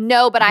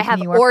 No, but I The have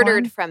New York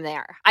ordered one? from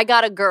there. I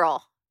got a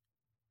girl.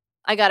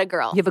 You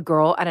have a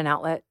girl at an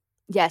outlet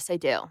Yes, I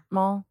do.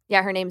 mall.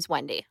 Yeah, her name's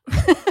Wendy.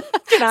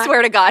 I-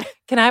 Swear to God.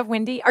 Can I have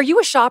Wendy? Are you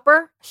a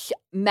shopper?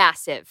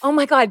 Massive. Oh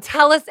my God.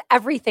 Tell us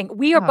everything.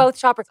 We are Oh. both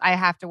shoppers. I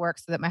have to work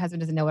so that my husband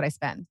doesn't know what I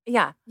spend.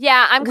 Yeah.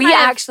 Yeah, I'm We kind of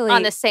actually-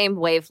 on the same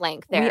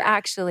wavelength there.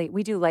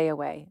 We do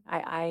layaway.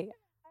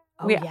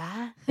 oh, we-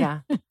 yeah? Yeah.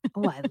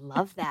 Oh, I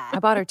love that. I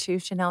bought her 2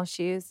 Chanel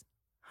shoes,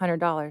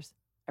 $100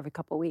 every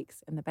couple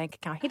weeks in the bank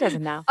account. He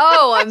doesn't know.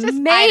 Oh, Just hide it,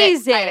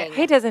 amazing. hide it.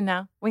 He doesn't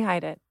know. We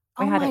hide it.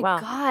 We Oh hide my it well.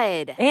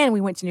 God. And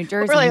we went to New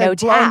Jersey, Really no like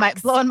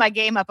tax. blowing my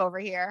game up over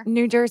here.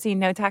 New Jersey,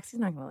 no tax. He's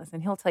not going to listen.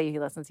 He'll tell you he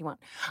listens. He won't.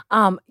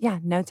 Yeah,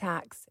 no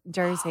tax.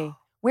 Jersey.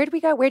 Where did we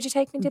go? Where'd you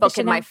take me to?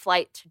 Booking the my Chanel?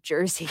 flight to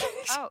Jersey.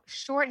 Oh,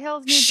 Short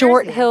Hills, New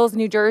Short Jersey. Hills,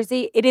 New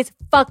Jersey. It is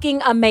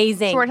fucking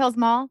amazing. Short Hills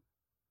Mall.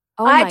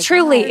 Oh my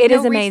truly, God. it There's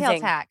is no retail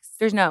amazing. tax.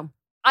 There's no.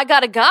 I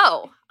gotta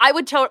go. I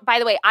would by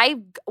the way,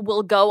 I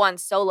will go on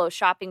solo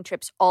shopping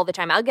trips all the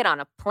time. I'll get on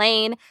a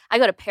plane. I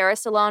go to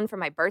Paris alone for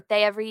my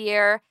birthday every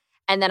year.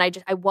 And then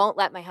I won't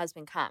let my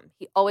husband come.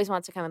 He always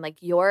wants to come. I'm like,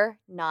 you're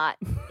not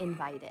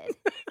invited.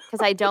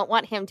 Because I don't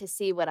want him to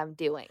see what I'm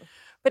doing.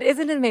 But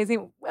isn't it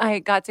amazing? I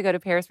got to go to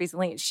Paris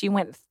recently. She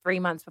went 3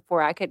 months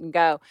before I couldn't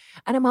go.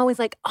 And I'm always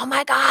like, oh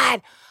my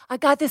God, I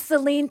got this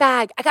Celine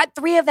bag. I got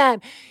 3 of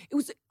them. It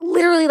was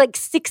literally like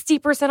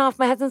 60% off.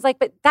 My husband's like,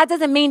 but that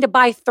doesn't mean to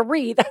buy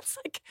 3. That's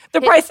like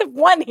the price of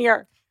 1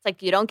 here. It's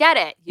like, you don't get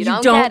it. You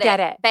don't get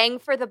it. Bang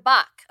for the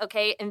buck.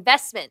 Okay.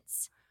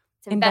 Investments.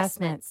 It's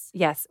investments.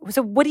 Yes.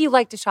 So what do you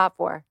like to shop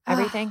for?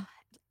 Everything?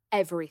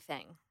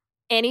 Everything.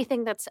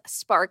 Anything that's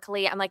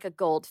sparkly. I'm like a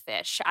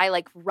goldfish. I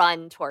like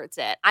run towards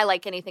it. I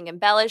like anything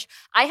embellished.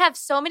 I have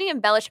so many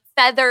embellished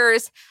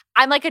feathers.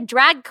 I'm like a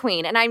drag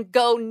queen and I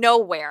go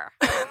nowhere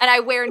and I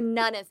wear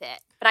none of it.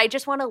 But I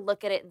just want to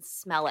look at it and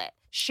smell it.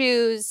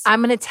 Shoes. I'm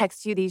going to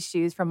text you these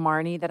shoes from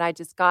Marnie that I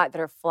just got that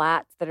are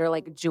flats, that are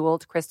like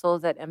jeweled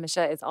crystals that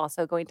Amisha is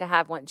also going to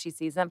have once she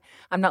sees them.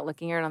 I'm not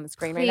looking at it on the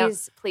screen right now.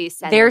 Please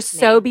send They're them to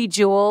so me.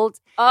 bejeweled.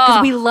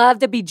 Because we love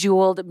the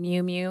bejeweled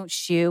Miu Miu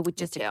shoe with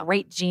just a too.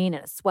 great jean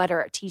and a sweater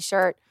or a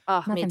t-shirt. Oh,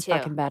 me Nothing's too.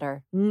 fucking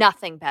better.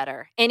 Nothing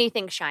better.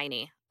 Anything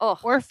shiny. Oh,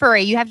 Or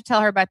furry. You have to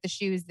tell her about the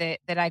shoes that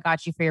I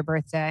got you for your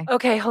birthday.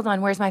 Okay, hold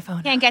on. Where's my phone?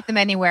 You can't get them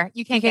anywhere.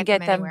 You can't can get get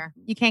them them. anywhere.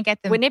 You can't get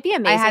them. wouldn't it be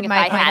amazing had if my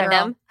I had girl.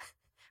 them?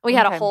 We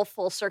had a Okay. whole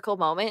full circle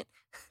moment.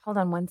 Hold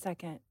on 1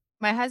 second.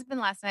 My husband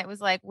last night was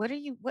like,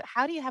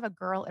 how do you have a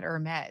girl at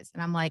Hermes?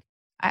 And I'm like,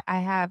 I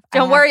have.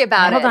 Don't worry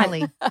about it.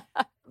 Hold on.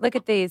 Look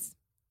at these.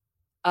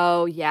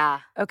 Oh,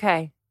 yeah.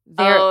 Okay.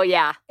 They're Oh,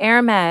 yeah.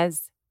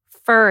 Hermes,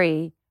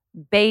 furry,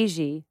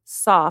 beigey,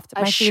 soft.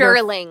 A My feet are-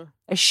 shearling.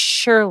 A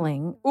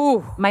shearling.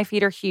 Ooh, my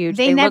feet are huge.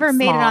 They never look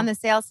made it small. on the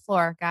sales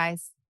floor,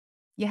 guys.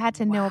 You had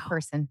to know a Wow.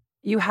 person.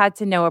 You had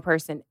to know a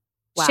person.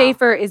 Wow.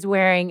 Schaefer is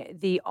wearing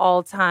the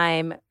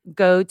all-time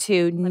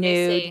go-to Let me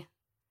nude see.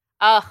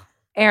 Oh,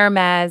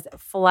 Hermes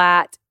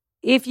flat.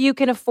 If you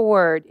can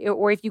afford,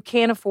 or if you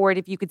can't afford,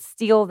 if you could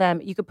steal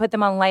them, you could put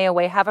them on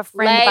layaway, have a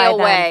friend buy them.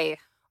 layaway.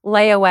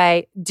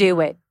 Layaway,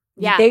 do it.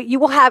 Yeah. You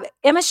will have,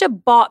 Emma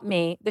bought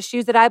me the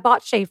shoes that I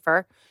bought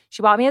Schaefer.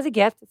 She bought me as a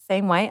gift,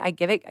 same way. I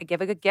give a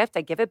good gift,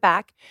 I give it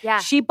back. Yeah.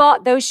 She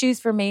bought those shoes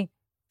for me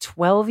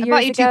 12 years ago. I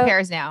bought you 2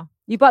 pairs now.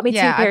 You bought me 2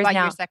 pairs I bought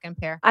now. your second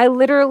pair. I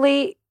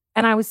literally,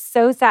 and I was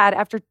so sad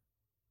after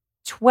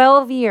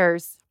 12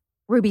 years,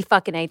 Ruby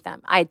fucking ate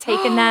them. I had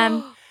taken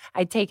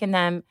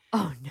them.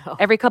 Oh, no.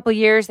 Every couple of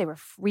years, they were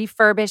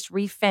refurbished,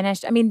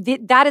 refinished. I mean,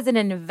 that is an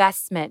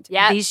investment.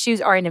 Yep. These shoes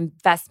are an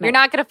investment. You're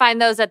not going to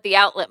find those at the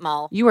outlet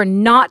mall. You are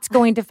not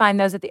going to find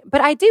those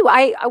but I do.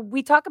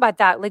 We talk about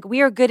that. Like,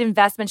 we are good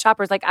investment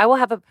shoppers. Like, I will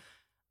have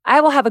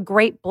a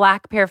great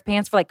black pair of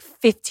pants for like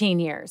 15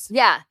 years.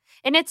 Yeah.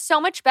 And it's so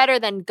much better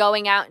than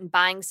going out and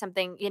buying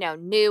something,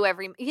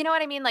 new you know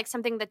what I mean? Like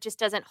something that just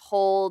doesn't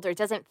hold or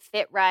doesn't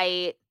fit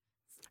right.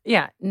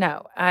 Yeah,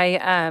 no.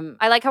 I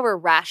like how we're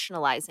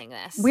rationalizing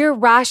this. We're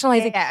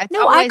rationalizing. Yeah,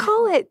 no, I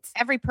call it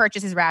every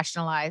purchase is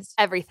rationalized.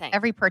 Everything.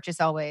 Every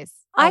purchase always.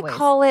 I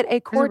call it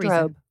a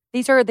wardrobe.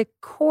 These are the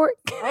cord.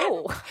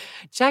 Oh,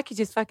 Jackie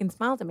just fucking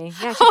smiled at me.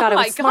 Yeah, she thought it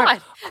was smart.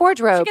 God.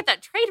 Wardrobe. You get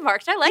that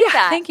trademarked. I like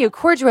that. Thank you.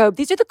 Wardrobe.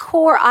 These are the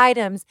core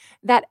items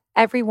that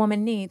every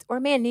woman needs or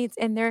man needs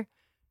in their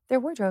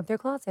wardrobe, their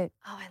closet.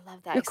 Oh, I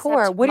love that. Your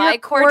core. What are my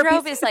your core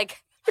wardrobe pieces? is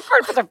like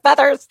for the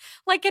feathers,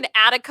 like an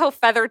Attico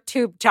feather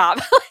tube top.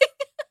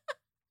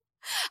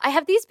 I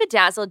have these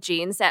bedazzled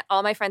jeans that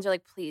all my friends are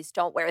like, please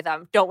don't wear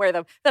them. Don't wear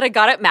them. That I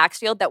got at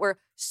Maxfield that were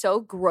so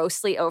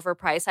grossly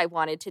overpriced. I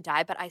wanted to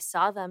die, but I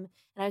saw them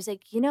and I was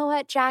like, you know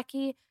what,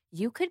 Jackie?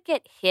 You could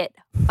get hit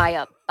by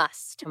a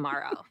bus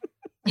tomorrow.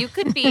 You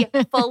could be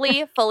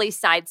fully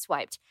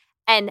sideswiped.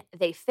 And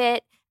they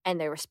fit and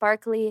they were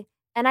sparkly.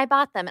 And I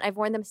bought them and I've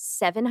worn them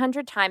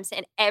 700 times.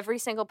 And every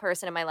single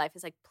person in my life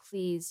is like,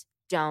 please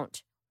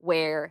don't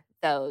wear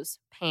those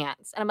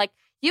pants. And I'm like,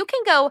 you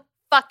can go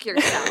fuck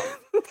yourself.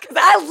 Because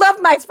I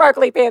love my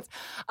sparkly pants.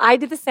 I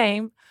did the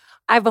same.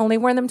 I've only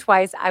worn them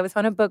twice. I was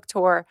on a book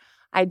tour.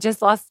 I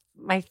just lost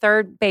my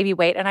 3rd baby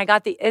weight and I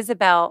got the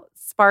Isabel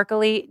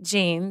sparkly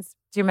jeans.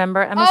 Do you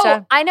remember,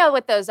 Amisha? Oh, I know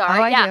what those are.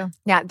 I do.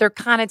 Yeah, they're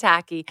kind of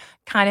tacky,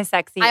 kind of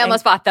sexy. I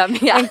almost bought them.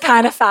 Yeah. And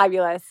kind of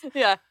fabulous.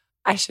 Yeah.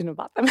 I shouldn't have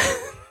bought them.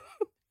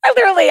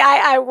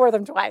 I wore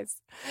them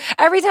twice.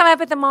 Every time I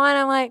put them on,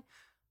 I'm like,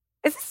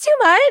 is this too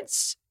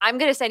much? I'm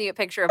going to send you a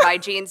picture of my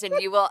jeans and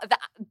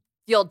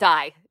you'll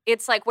die.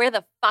 It's like, where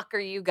the fuck are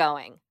you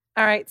going?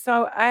 All right.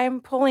 So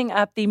I'm pulling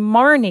up the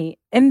Marnie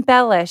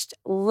embellished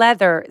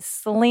leather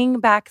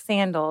slingback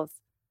sandals.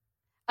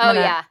 Oh,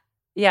 yeah.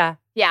 Yeah.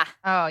 Yeah.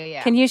 Oh,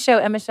 yeah. Can you show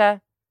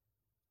Amisha?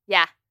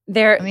 Yeah.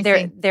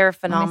 They're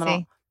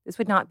phenomenal. This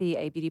would not be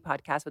a beauty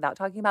podcast without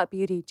talking about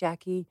beauty,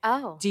 Jackie.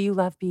 Oh. Do you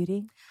love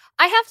beauty?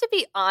 I have to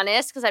be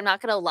honest because I'm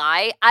not going to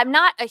lie. I'm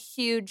not a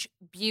huge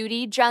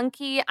beauty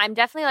junkie. I'm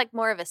definitely like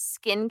more of a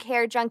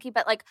skincare junkie,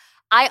 but like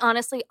I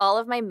honestly, all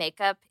of my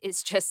makeup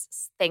is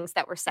just things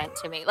that were sent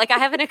to me. Like I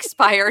have an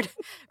expired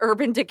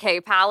Urban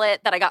Decay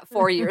palette that I got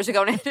 4 years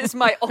ago and it is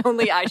my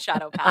only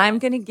eyeshadow palette. I'm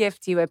going to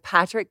gift you a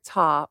Patrick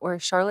Ta or a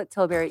Charlotte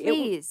Tilbury.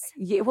 Please.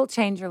 It will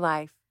change your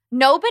life.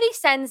 Nobody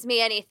sends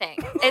me anything.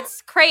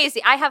 It's crazy.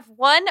 I have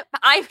one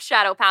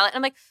eyeshadow palette. And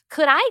I'm like,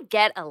 could I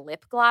get a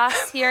lip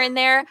gloss here and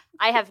there?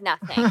 I have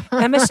nothing.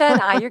 Amisha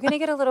and I, you're going to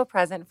get a little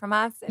present from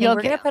us. And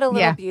we're going to put a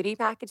little beauty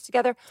package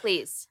together.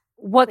 Please.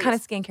 What kind of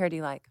skincare do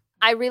you like?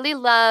 I really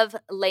love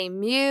Les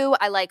Mieux.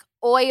 I like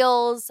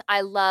oils.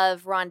 I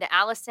love Rhonda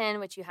Allison,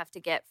 which you have to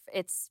get.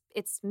 It's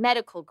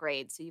medical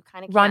grade, so you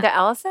kind of can't. Rhonda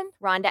Allison?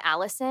 Rhonda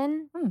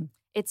Allison.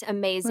 It's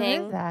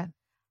amazing. What is that?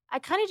 I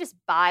kind of just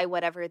buy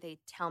whatever they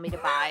tell me to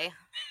buy.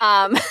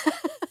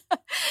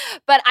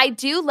 But I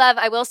do love,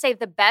 I will say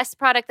the best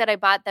product that I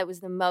bought that was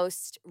the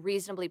most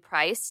reasonably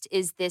priced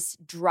is this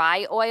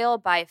dry oil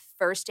by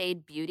First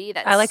Aid Beauty.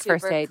 That's I like super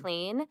First Aid.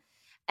 clean.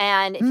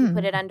 And if you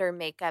put it under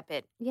makeup,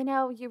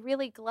 you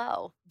really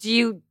glow. Do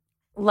you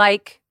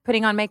like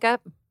putting on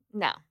makeup?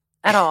 No.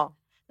 At all?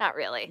 Not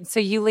really. So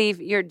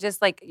you're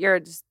just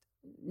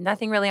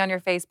nothing really on your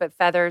face but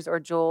feathers or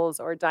jewels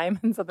or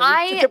diamonds.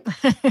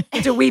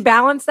 Do we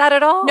balance that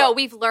at all? No,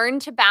 we've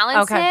learned to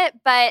balance it,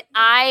 but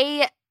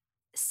I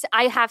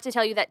have to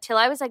tell you that till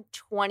I was like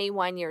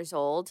 21 years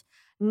old,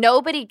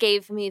 nobody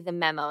gave me the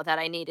memo that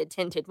I needed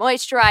tinted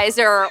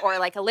moisturizer or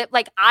like a lip.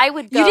 Like I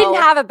would go. You didn't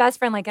have a best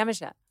friend like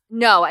Amisha.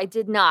 No, I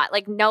did not.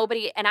 Like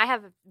nobody, and I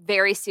have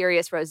very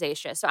serious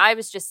rosacea, so I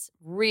was just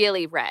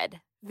really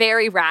red,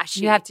 very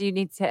rashy. You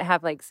need to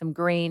have like some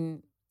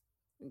green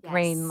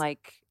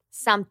like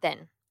something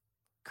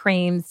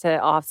creams to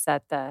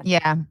offset the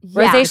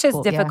rosacea is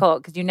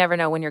difficult because you never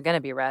know when you're going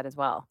to be red as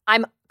well.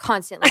 I'm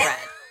constantly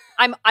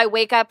red. I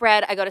wake up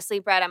red. I go to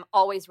sleep red. I'm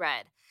always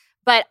red.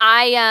 But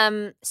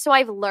so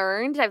I've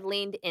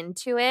leaned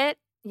into it.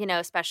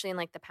 Especially in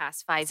like the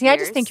past 5 years. I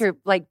just think you're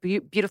like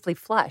beautifully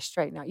flushed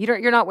right now.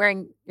 You're not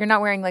wearing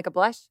like a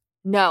blush.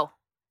 No,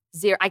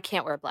 Zero. I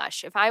can't wear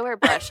blush. If I wear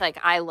blush, like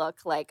I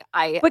look like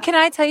I. But can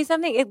I tell you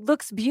something? It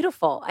looks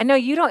beautiful. I know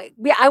you don't.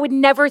 I would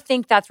never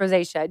think that's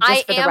rosacea.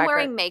 Just for the am record.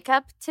 wearing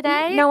makeup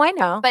today. No, I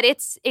know. But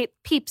it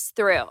peeps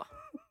through.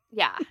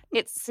 Yeah,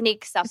 it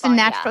sneaks up It's on a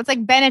natural. ya. It's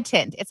like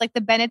Benetint. It's like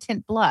the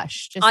Benetint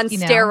blush, just on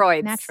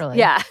steroids. Naturally.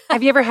 Yeah.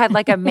 Have you ever had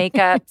like a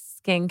makeup,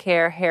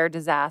 skincare, hair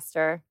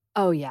disaster?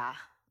 Oh yeah.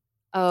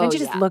 Oh, Don't you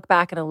just look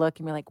back at a look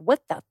and be like,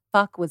 what the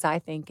fuck was I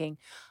thinking?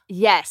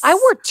 Yes. I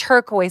wore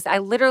turquoise. I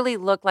literally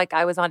looked like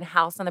I was on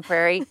House on the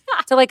Prairie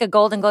to like a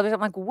Golden Globe. I'm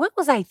like, what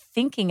was I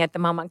thinking at the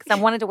moment? Because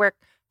I wanted to wear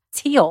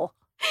teal.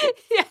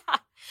 Yeah.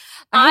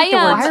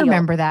 I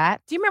remember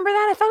that. Do you remember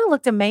that? I thought it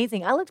looked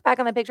amazing. I looked back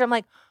on the picture. I'm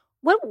like,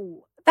 what?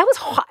 That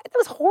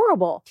was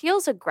horrible.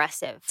 Teal's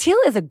aggressive. Teal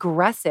is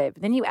aggressive.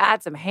 Then you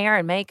add some hair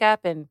and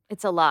makeup and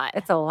It's a lot.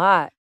 it's a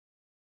lot.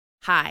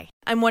 Hi,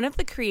 I'm one of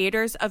the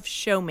creators of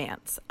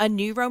Showmance, a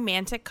new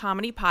romantic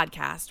comedy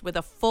podcast with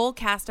a full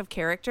cast of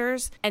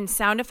characters and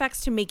sound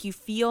effects to make you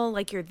feel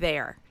like you're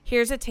there.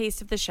 Here's a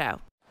taste of the show.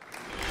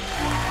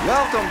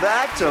 Welcome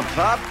back to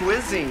Pop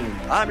Cuisine.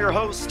 I'm your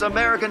host,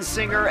 American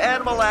singer,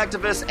 animal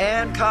activist,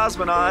 and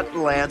cosmonaut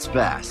Lance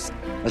Bass.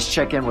 Let's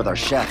check in with our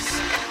chefs.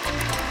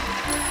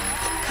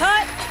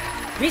 Cut!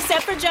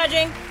 Reset for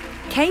judging.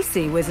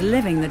 Casey was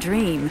living the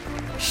dream.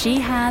 She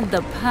had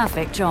the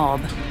perfect job.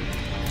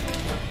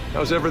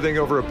 How's everything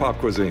over at Pop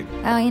Cuisine?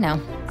 Oh, you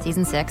know,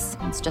 season 6.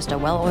 It's just a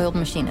well-oiled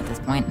machine at this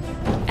point.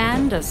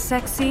 And a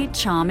sexy,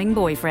 charming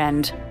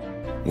boyfriend.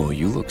 Well,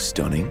 you look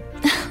stunning.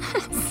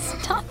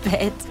 Stop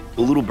it.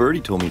 The little birdie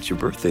told me it's your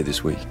birthday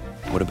this week.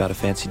 What about a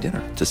fancy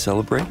dinner to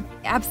celebrate?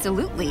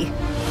 Absolutely.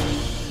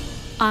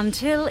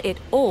 Until it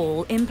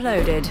all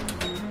imploded.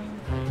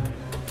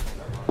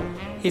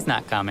 He's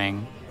not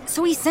coming.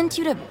 So he sent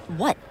you to,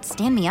 what,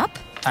 stand me up?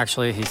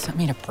 Actually, he sent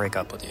me to break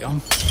up with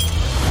you.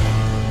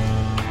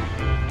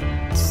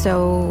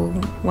 So,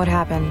 what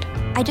happened?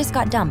 I just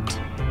got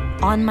dumped.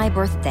 On my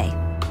birthday.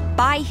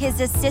 By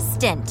his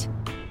assistant.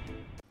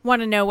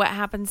 Want to know what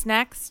happens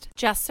next?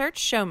 Just search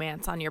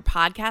Showmance on your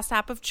podcast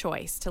app of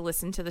choice to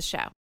listen to the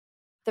show.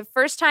 The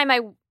first time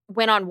I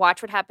went on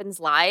Watch What Happens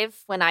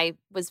Live when I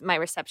was my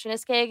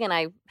receptionist gig and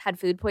I had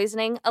food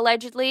poisoning,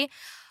 allegedly,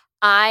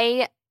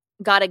 I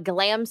got a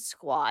glam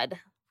squad.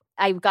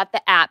 I got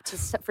the app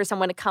for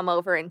someone to come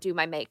over and do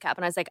my makeup.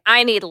 And I was like,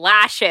 I need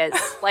lashes.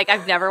 Like,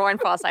 I've never worn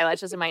false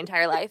eyelashes in my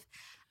entire life.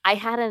 I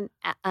had an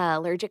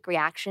allergic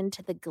reaction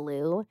to the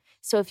glue.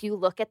 So if you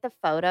look at the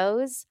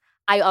photos,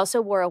 I also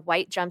wore a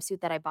white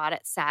jumpsuit that I bought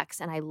at Saks,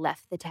 and I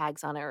left the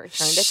tags on it and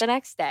returned it the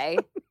next day.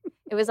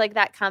 It was like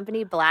that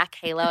company, Black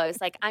Halo. I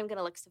was like, I'm going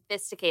to look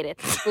sophisticated.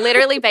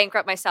 Literally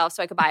bankrupt myself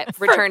so I could buy it.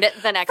 Returned it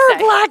the next day.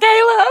 Black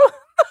Halo.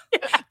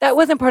 That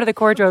wasn't part of the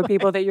Cordro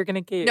people that you're going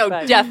to keep. No,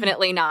 but.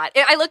 Definitely not.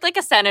 I looked like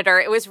a senator.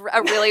 It was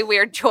a really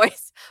weird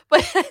choice.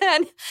 But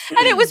and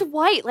it was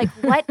white. Like,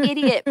 what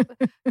idiot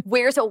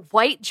wears a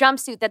white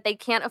jumpsuit that they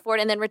can't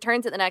afford and then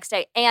returns it the next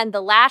day? And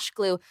the lash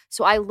glue.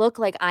 So I look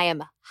like I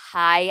am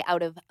high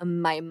out of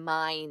my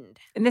mind.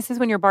 And this is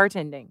when you're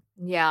bartending.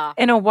 Yeah.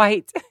 In a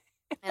white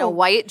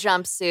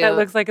jumpsuit. That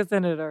looks like a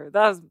senator.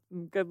 That was a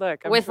good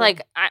look. I'm sure.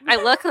 Like, I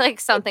look like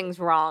something's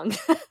wrong.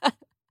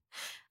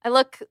 I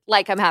look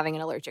like I'm having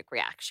an allergic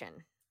reaction.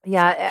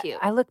 Yeah.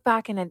 I look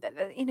back and,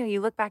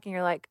 you look back and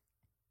you're like,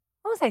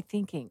 what was I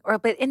thinking?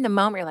 But in the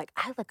moment, you're like,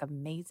 I look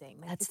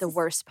amazing. That's the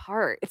worst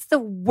part. It's the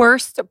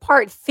worst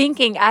part,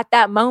 thinking at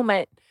that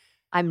moment,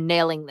 I'm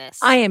nailing this.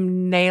 I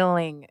am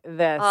nailing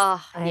this.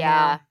 Oh,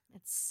 yeah.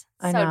 It's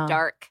so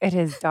dark. It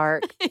is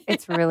dark.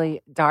 It's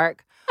really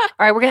dark. All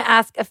right, we're going to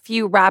ask a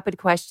few rapid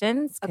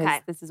questions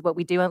because this is what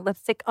we do on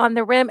Lipstick on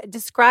the Rim.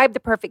 Describe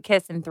the perfect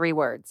kiss in 3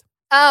 words.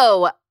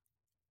 Oh,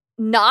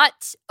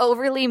 not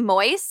overly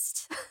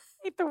moist. I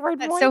hate the word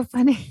That's moist. so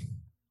funny.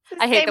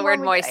 I hate the word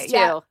moist too.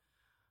 Yeah.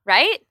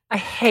 Right? I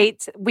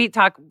hate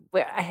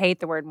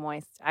the word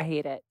moist. I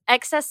hate it.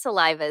 Excess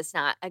saliva is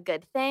not a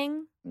good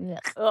thing.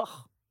 Ugh.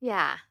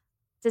 Yeah.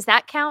 Does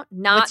that count?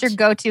 What's your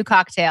go-to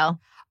cocktail?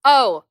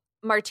 Oh,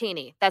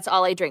 martini. That's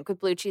all I drink with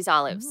blue cheese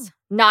olives.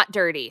 Not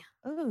dirty.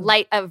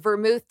 Light a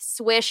vermouth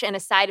swish and a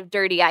side of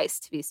dirty ice,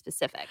 to be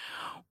specific.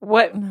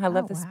 What? I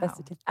love the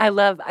specificity. I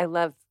love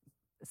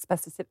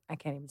specificity. I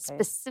can't even say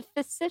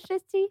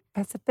Specificity?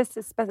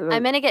 Specificity.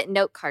 I'm going to get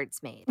note cards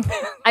made.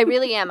 I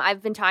really am.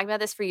 I've been talking about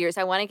this for years.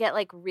 I want to get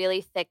like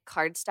really thick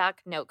cardstock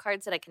note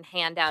cards that I can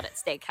hand out at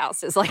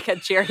steakhouses like a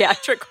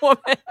geriatric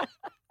woman.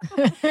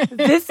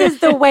 This is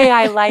the way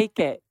I like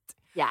it.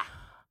 Yeah.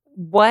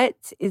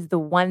 What is the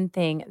one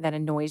thing that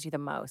annoys you the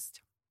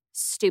most?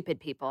 Stupid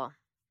people.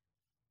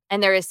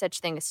 And there is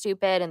such thing as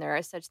stupid, and there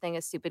is such thing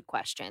as stupid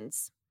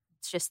questions.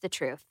 It's just the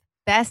truth.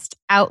 Best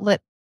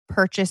outlet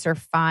purchase or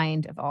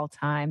find of all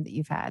time that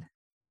you've had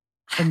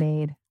or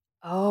made?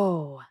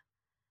 Oh,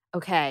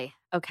 okay.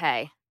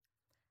 I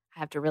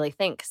have to really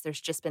think because there's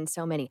just been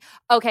so many.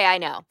 Okay, I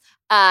know.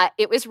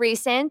 It was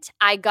recent.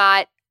 I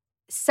got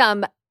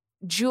some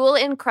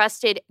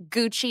jewel-encrusted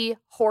Gucci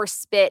horse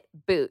spit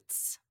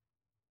boots.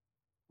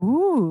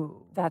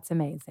 Ooh, that's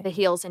amazing. The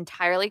heel's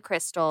entirely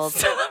crystalled.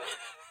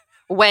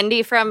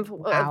 Wendy from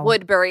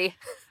Woodbury.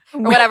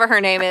 Or whatever her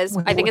name is.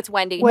 I think it's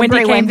Wendy.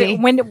 Woodbury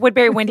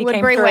Wendy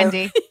came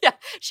through. Yeah,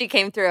 she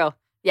came through.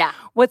 Yeah.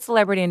 What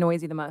celebrity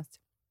annoys you the most?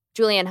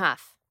 Julianne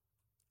Hough.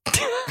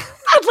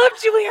 I love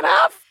Julianne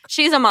Hough.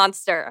 She's a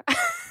monster.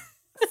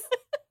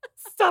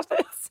 Stop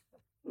it.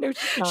 No,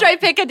 she's not. Should I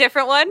pick a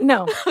different one?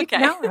 No. Okay.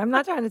 No, I'm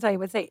not trying to tell you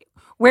what to say.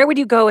 Where would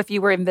you go if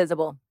you were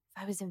invisible?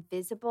 If I was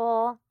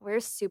invisible,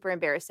 where's super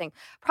embarrassing?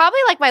 Probably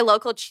like my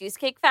local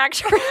Cheesecake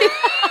Factory.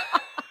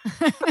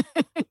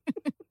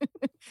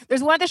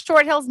 There's one at the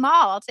Short Hills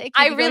Mall. I'll take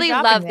you. I really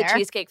love the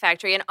Cheesecake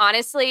Factory. And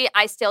honestly,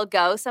 I still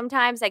go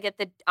sometimes. I get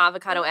the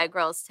avocado egg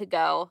rolls to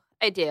go.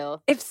 I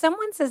do. If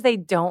someone says they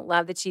don't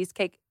love the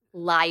cheesecake,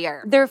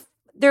 liar.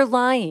 They're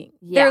lying.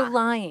 Yeah. They're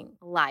lying.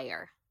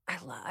 Liar. I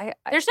lie.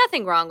 There's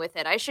nothing wrong with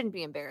it. I shouldn't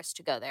be embarrassed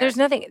to go there. There's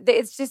nothing.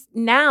 It's just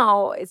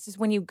now, it's just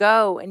when you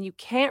go and you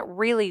can't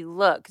really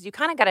look because you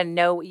kind of got to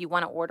know what you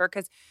want to order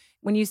because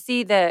when you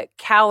see the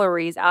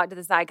calories out to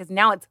the side, because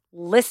now it's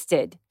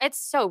listed. It's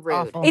so rude.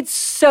 Awful. It's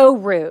so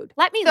rude.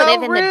 Let me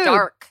live in the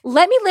dark.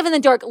 Let me live in the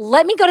dark.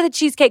 Let me go to the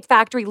Cheesecake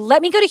Factory.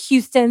 Let me go to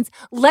Houston's.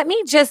 Let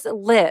me just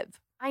live.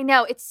 I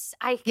know.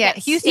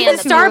 Houston even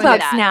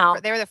Starbucks now.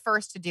 They were the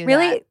first to do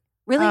really? that.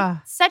 Really?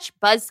 Such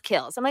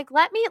buzzkills. I'm like,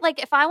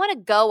 if I want to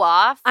go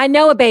off. I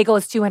know a bagel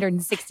is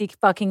 260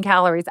 fucking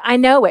calories. I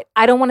know it.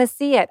 I don't want to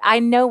see it. I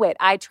know it.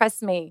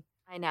 Trust me.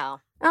 I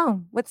know.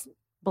 Oh, what's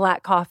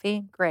black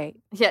coffee? Great.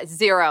 Yeah,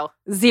 zero.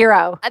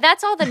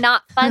 That's all the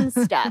not fun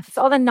stuff. It's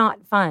all the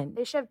not fun.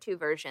 They should have two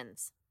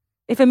versions.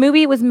 If a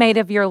movie was made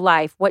of your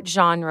life, what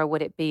genre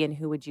would it be and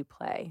who would you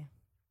play?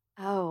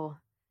 Oh,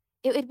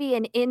 it would be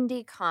an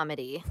indie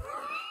comedy.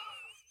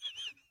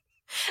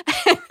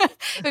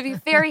 It would be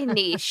very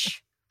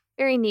niche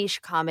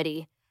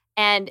comedy.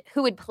 And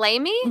who would play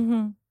me?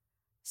 Mm-hmm.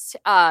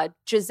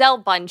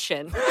 Giselle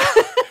Bundchen.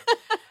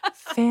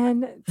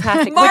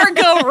 Fantastic.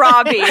 Margot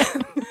Robbie.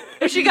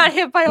 She got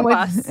hit by a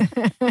bus.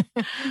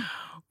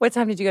 What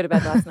time did you go to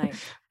bed last night?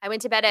 I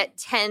went to bed at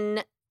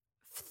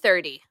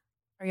 10:30.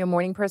 Are you a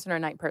morning person or a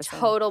night person?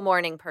 Total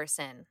morning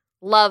person.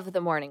 Love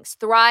the mornings.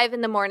 Thrive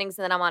in the mornings,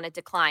 and then I'm on a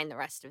decline the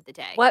rest of the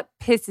day. What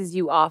pisses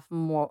you off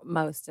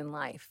most in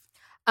life?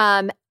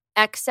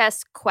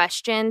 Excess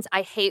questions.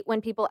 I hate when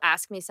people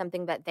ask me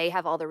something that they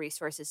have all the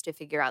resources to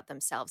figure out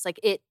themselves. Like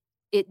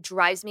it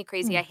drives me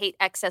crazy. I hate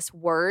excess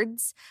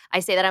words.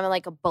 I say that I'm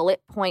like a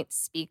bullet point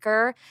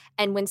speaker.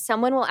 And when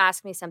someone will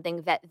ask me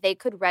something that they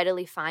could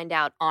readily find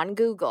out on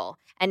Google,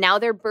 and now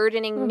they're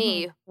burdening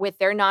me with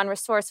their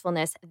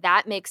non-resourcefulness,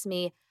 that makes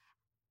me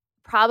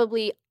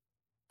probably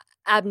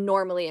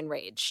abnormally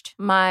enraged.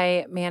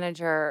 My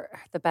manager,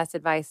 the best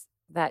advice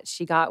that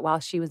she got while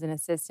she was an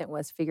assistant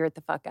was figure it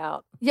the fuck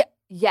out. Yeah.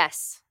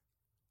 Yes.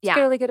 It's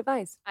really good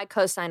advice. I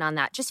co-sign on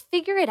that. Just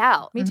figure it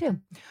out. Me too.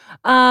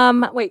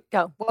 Wait,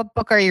 go. What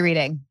book are you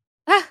reading?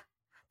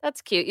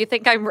 That's cute. You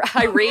think I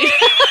read?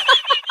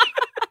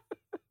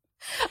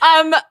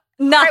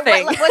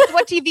 Nothing. Right,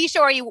 what TV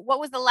show are you? What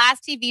was the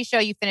last TV show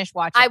you finished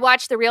watching? I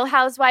watched The Real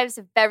Housewives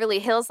of Beverly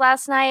Hills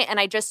last night, and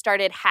I just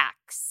started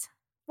Hacks.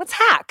 What's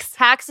Hacks?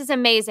 Hacks is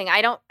amazing.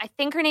 I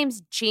think her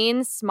name's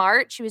Jean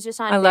Smart. She was just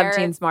on. I love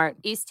Jean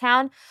Smart.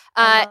 Easttown.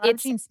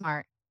 It's Jean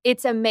Smart.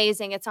 It's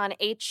amazing. It's on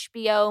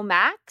HBO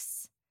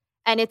Max,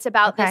 and it's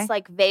about this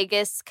like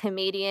Vegas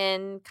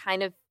comedian,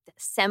 kind of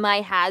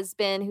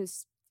semi-has-been who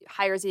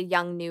hires a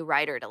young new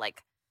writer to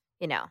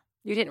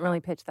You didn't really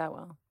pitch that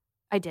well.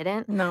 I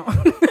didn't? No.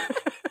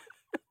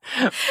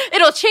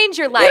 It'll change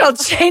your life. It'll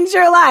change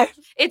your life.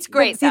 It's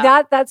great. See,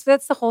 that's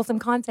the wholesome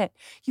content.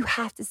 You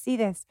have to see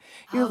this.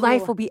 Your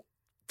life will be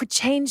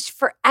changed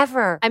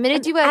forever. I'm going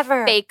to do a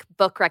fake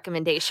book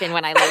recommendation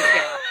when I leave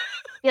here.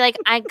 Be like,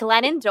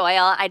 Glennon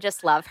Doyle, I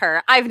just love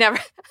her. I've never,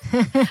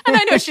 and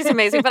I know she's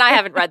amazing, but I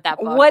haven't read that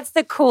book. What's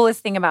the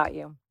coolest thing about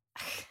you?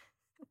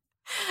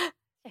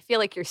 I feel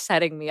like you're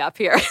setting me up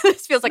here.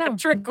 This feels like a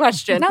trick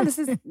question. No, this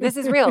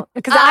is real.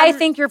 Because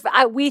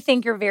we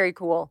think you're very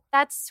cool.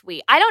 That's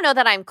sweet. I don't know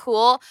that I'm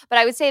cool, but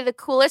I would say the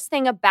coolest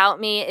thing about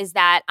me is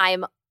that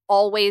I'm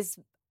always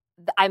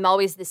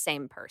the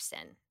same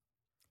person.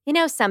 You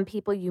know, some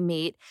people you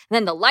meet, and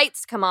then the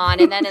lights come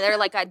on, and then they're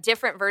like a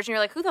different version. You're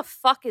like, who the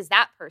fuck is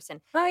that person?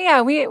 Oh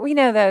yeah, we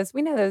know those.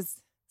 We know those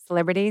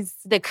celebrities.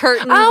 The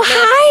curtain. Oh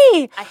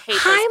hi, I hate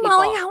hi those people.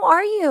 Molly. How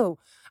are you?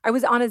 I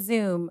was on a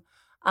Zoom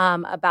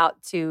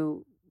about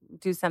to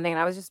do something, and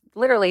I was just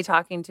literally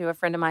talking to a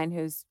friend of mine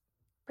who's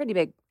a pretty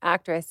big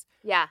actress.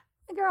 Yeah,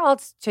 the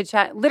girl chit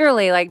chat,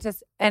 literally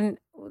and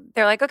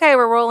they're like, okay,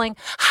 we're rolling.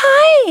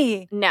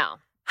 Hi, no,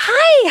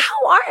 hi,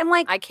 how are? I'm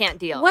like, I can't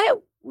deal.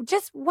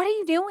 What are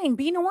you doing?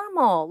 Be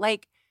normal.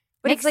 But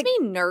makes me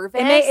nervous.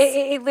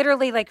 It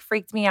literally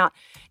freaked me out.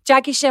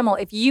 Jackie Schimmel,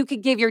 if you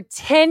could give your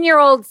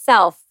 10-year-old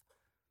self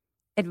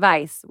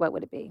advice, what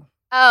would it be?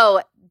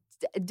 Oh,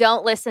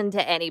 don't listen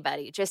to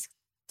anybody. Just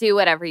do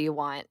whatever you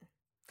want.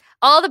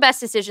 All the best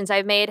decisions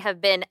I've made have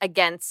been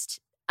against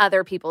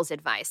other people's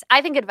advice.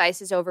 I think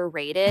advice is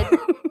overrated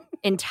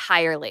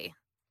entirely.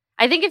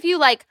 I think if you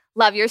like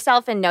love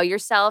yourself and know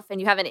yourself and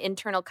you have an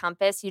internal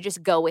compass, you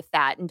just go with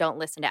that and don't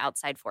listen to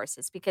outside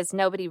forces because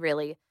nobody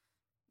really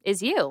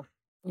is you.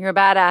 You're a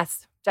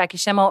badass, Jackie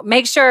Schimmel.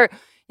 Make sure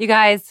you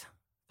guys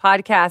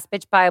podcast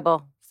Bitch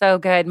Bible. So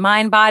good.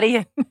 Mind,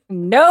 body.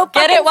 Nope.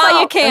 Get it while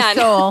you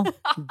can.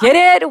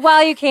 Get it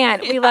while you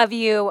can. We love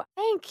you.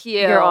 Thank you.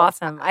 You're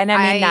awesome. And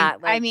I mean that.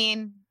 I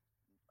mean,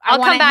 I'll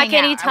wanna come back hang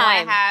out.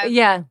 anytime. I wanna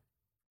Yeah. have,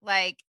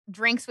 like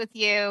drinks with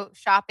you,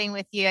 shopping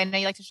with you. I know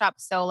you like to shop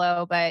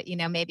solo, but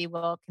maybe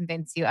we'll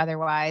convince you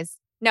otherwise.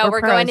 No,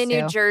 we're going to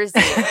New Jersey.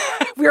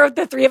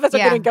 The three of us are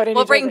going to go to New Jersey.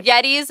 We'll bring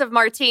Yetis of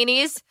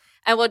martinis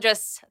and we'll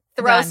just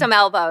throw some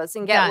elbows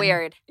and get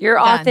weird. Your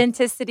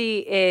authenticity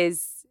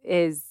is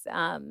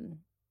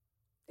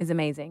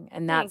amazing,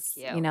 and that's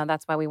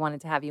that's why we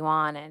wanted to have you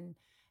on,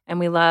 and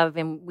we love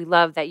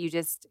that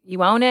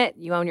you own it.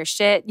 You own your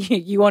shit.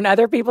 You own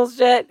other people's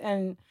shit,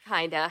 and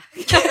kinda.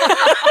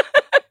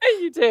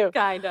 You do.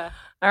 Kinda.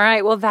 All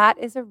right. Well, that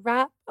is a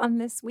wrap on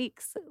this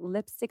week's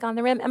Lipstick on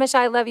the Rim. Emma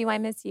Shai, I love you. I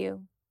miss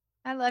you.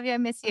 I love you. I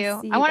miss you.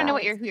 See you I want to know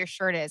guys. who your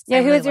shirt is.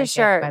 Yeah, who is your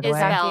shirt? By the way.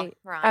 Isabel.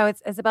 Oh,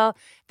 it's Isabel.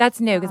 That's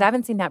new because I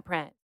haven't seen that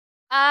print.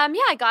 Yeah,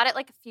 I got it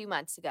like a few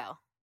months ago.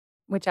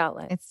 Which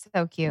outlet? It's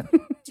so cute.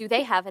 Do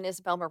they have an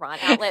Isabel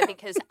Marant outlet?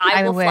 Because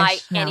I will fly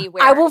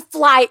anywhere. I will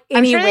fly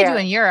anywhere. I'm sure they do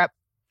in Europe.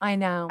 I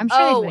know. I'm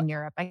sure they do in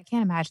Europe. I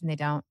can't imagine they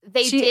don't.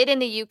 They did in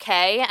the UK,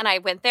 and I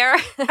went there.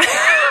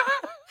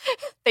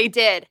 They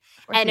did,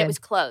 and it was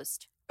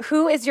closed.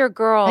 Who is your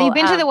girl? Have you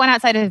been to the one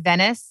outside of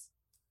Venice?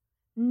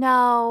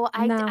 No,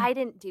 I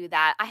didn't do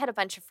that. I had a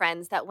bunch of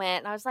friends that went,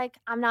 and I was like,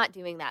 I'm not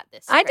doing that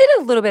this I trip.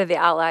 did a little bit of the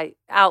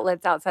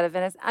outlets outside of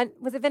Venice.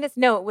 Was it Venice?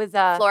 No, it was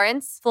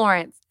Florence.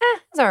 Florence.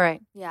 It's all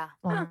right. Yeah.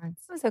 Florence.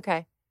 It was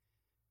okay.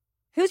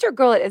 Who's your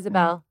girl at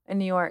Isabel in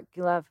New York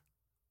you love?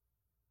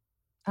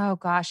 Oh,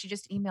 gosh. She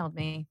just emailed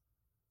me.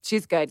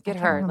 She's good. Get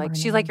her. Like,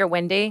 she's like your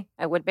Wendy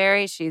at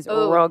Woodbury. She's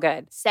Ooh, real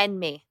good. Send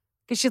me.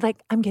 Because she's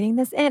like, I'm getting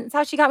this in. It's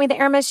how she got me the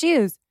Hermes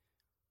shoes.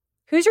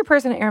 Who's your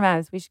person at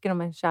Hermes? We should give them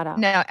a shout out.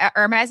 No,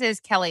 Hermes is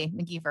Kelly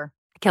McGeever.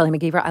 Kelly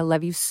McGeever, I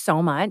love you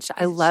so much.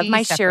 I love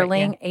my separate,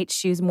 Shearling 8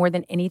 shoes more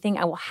than anything.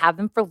 I will have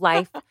them for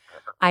life.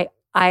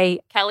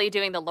 Kelly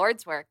doing the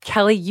Lord's work.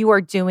 Kelly, you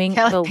are doing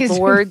the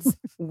Lord's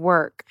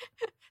work.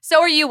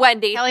 So are you,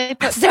 Wendy.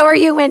 So are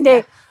you,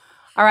 Wendy.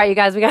 All right, you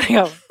guys, we got to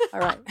go. All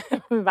right.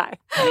 Bye.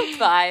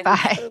 Bye.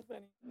 Bye.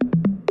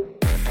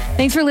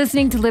 Thanks for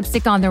listening to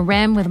Lipstick on the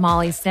Rim with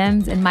Molly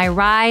Sims and my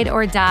ride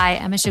or die,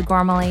 Emma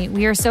Gormley.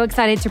 We are so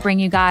excited to bring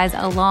you guys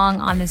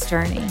along on this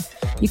journey.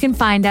 You can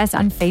find us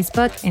on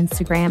Facebook,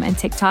 Instagram, and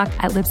TikTok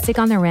at Lipstick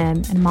on the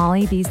Rim and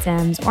Molly B.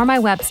 Sims, or my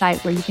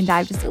website where you can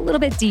dive just a little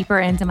bit deeper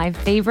into my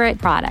favorite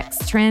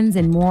products, trends,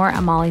 and more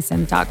at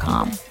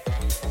mollysims.com.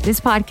 This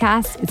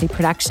podcast is a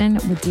production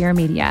with Dear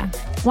Media.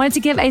 Wanted to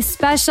give a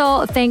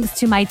special thanks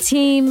to my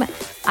team,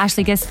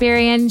 Ashley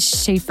Gasparian,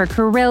 Schaefer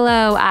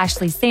Carrillo,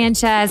 Ashley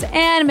Sanchez,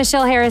 and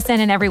Michelle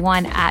Harrison, and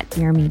everyone at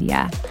Dear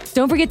Media.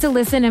 Don't forget to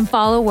listen and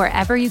follow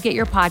wherever you get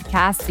your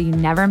podcasts so you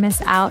never miss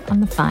out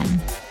on the fun.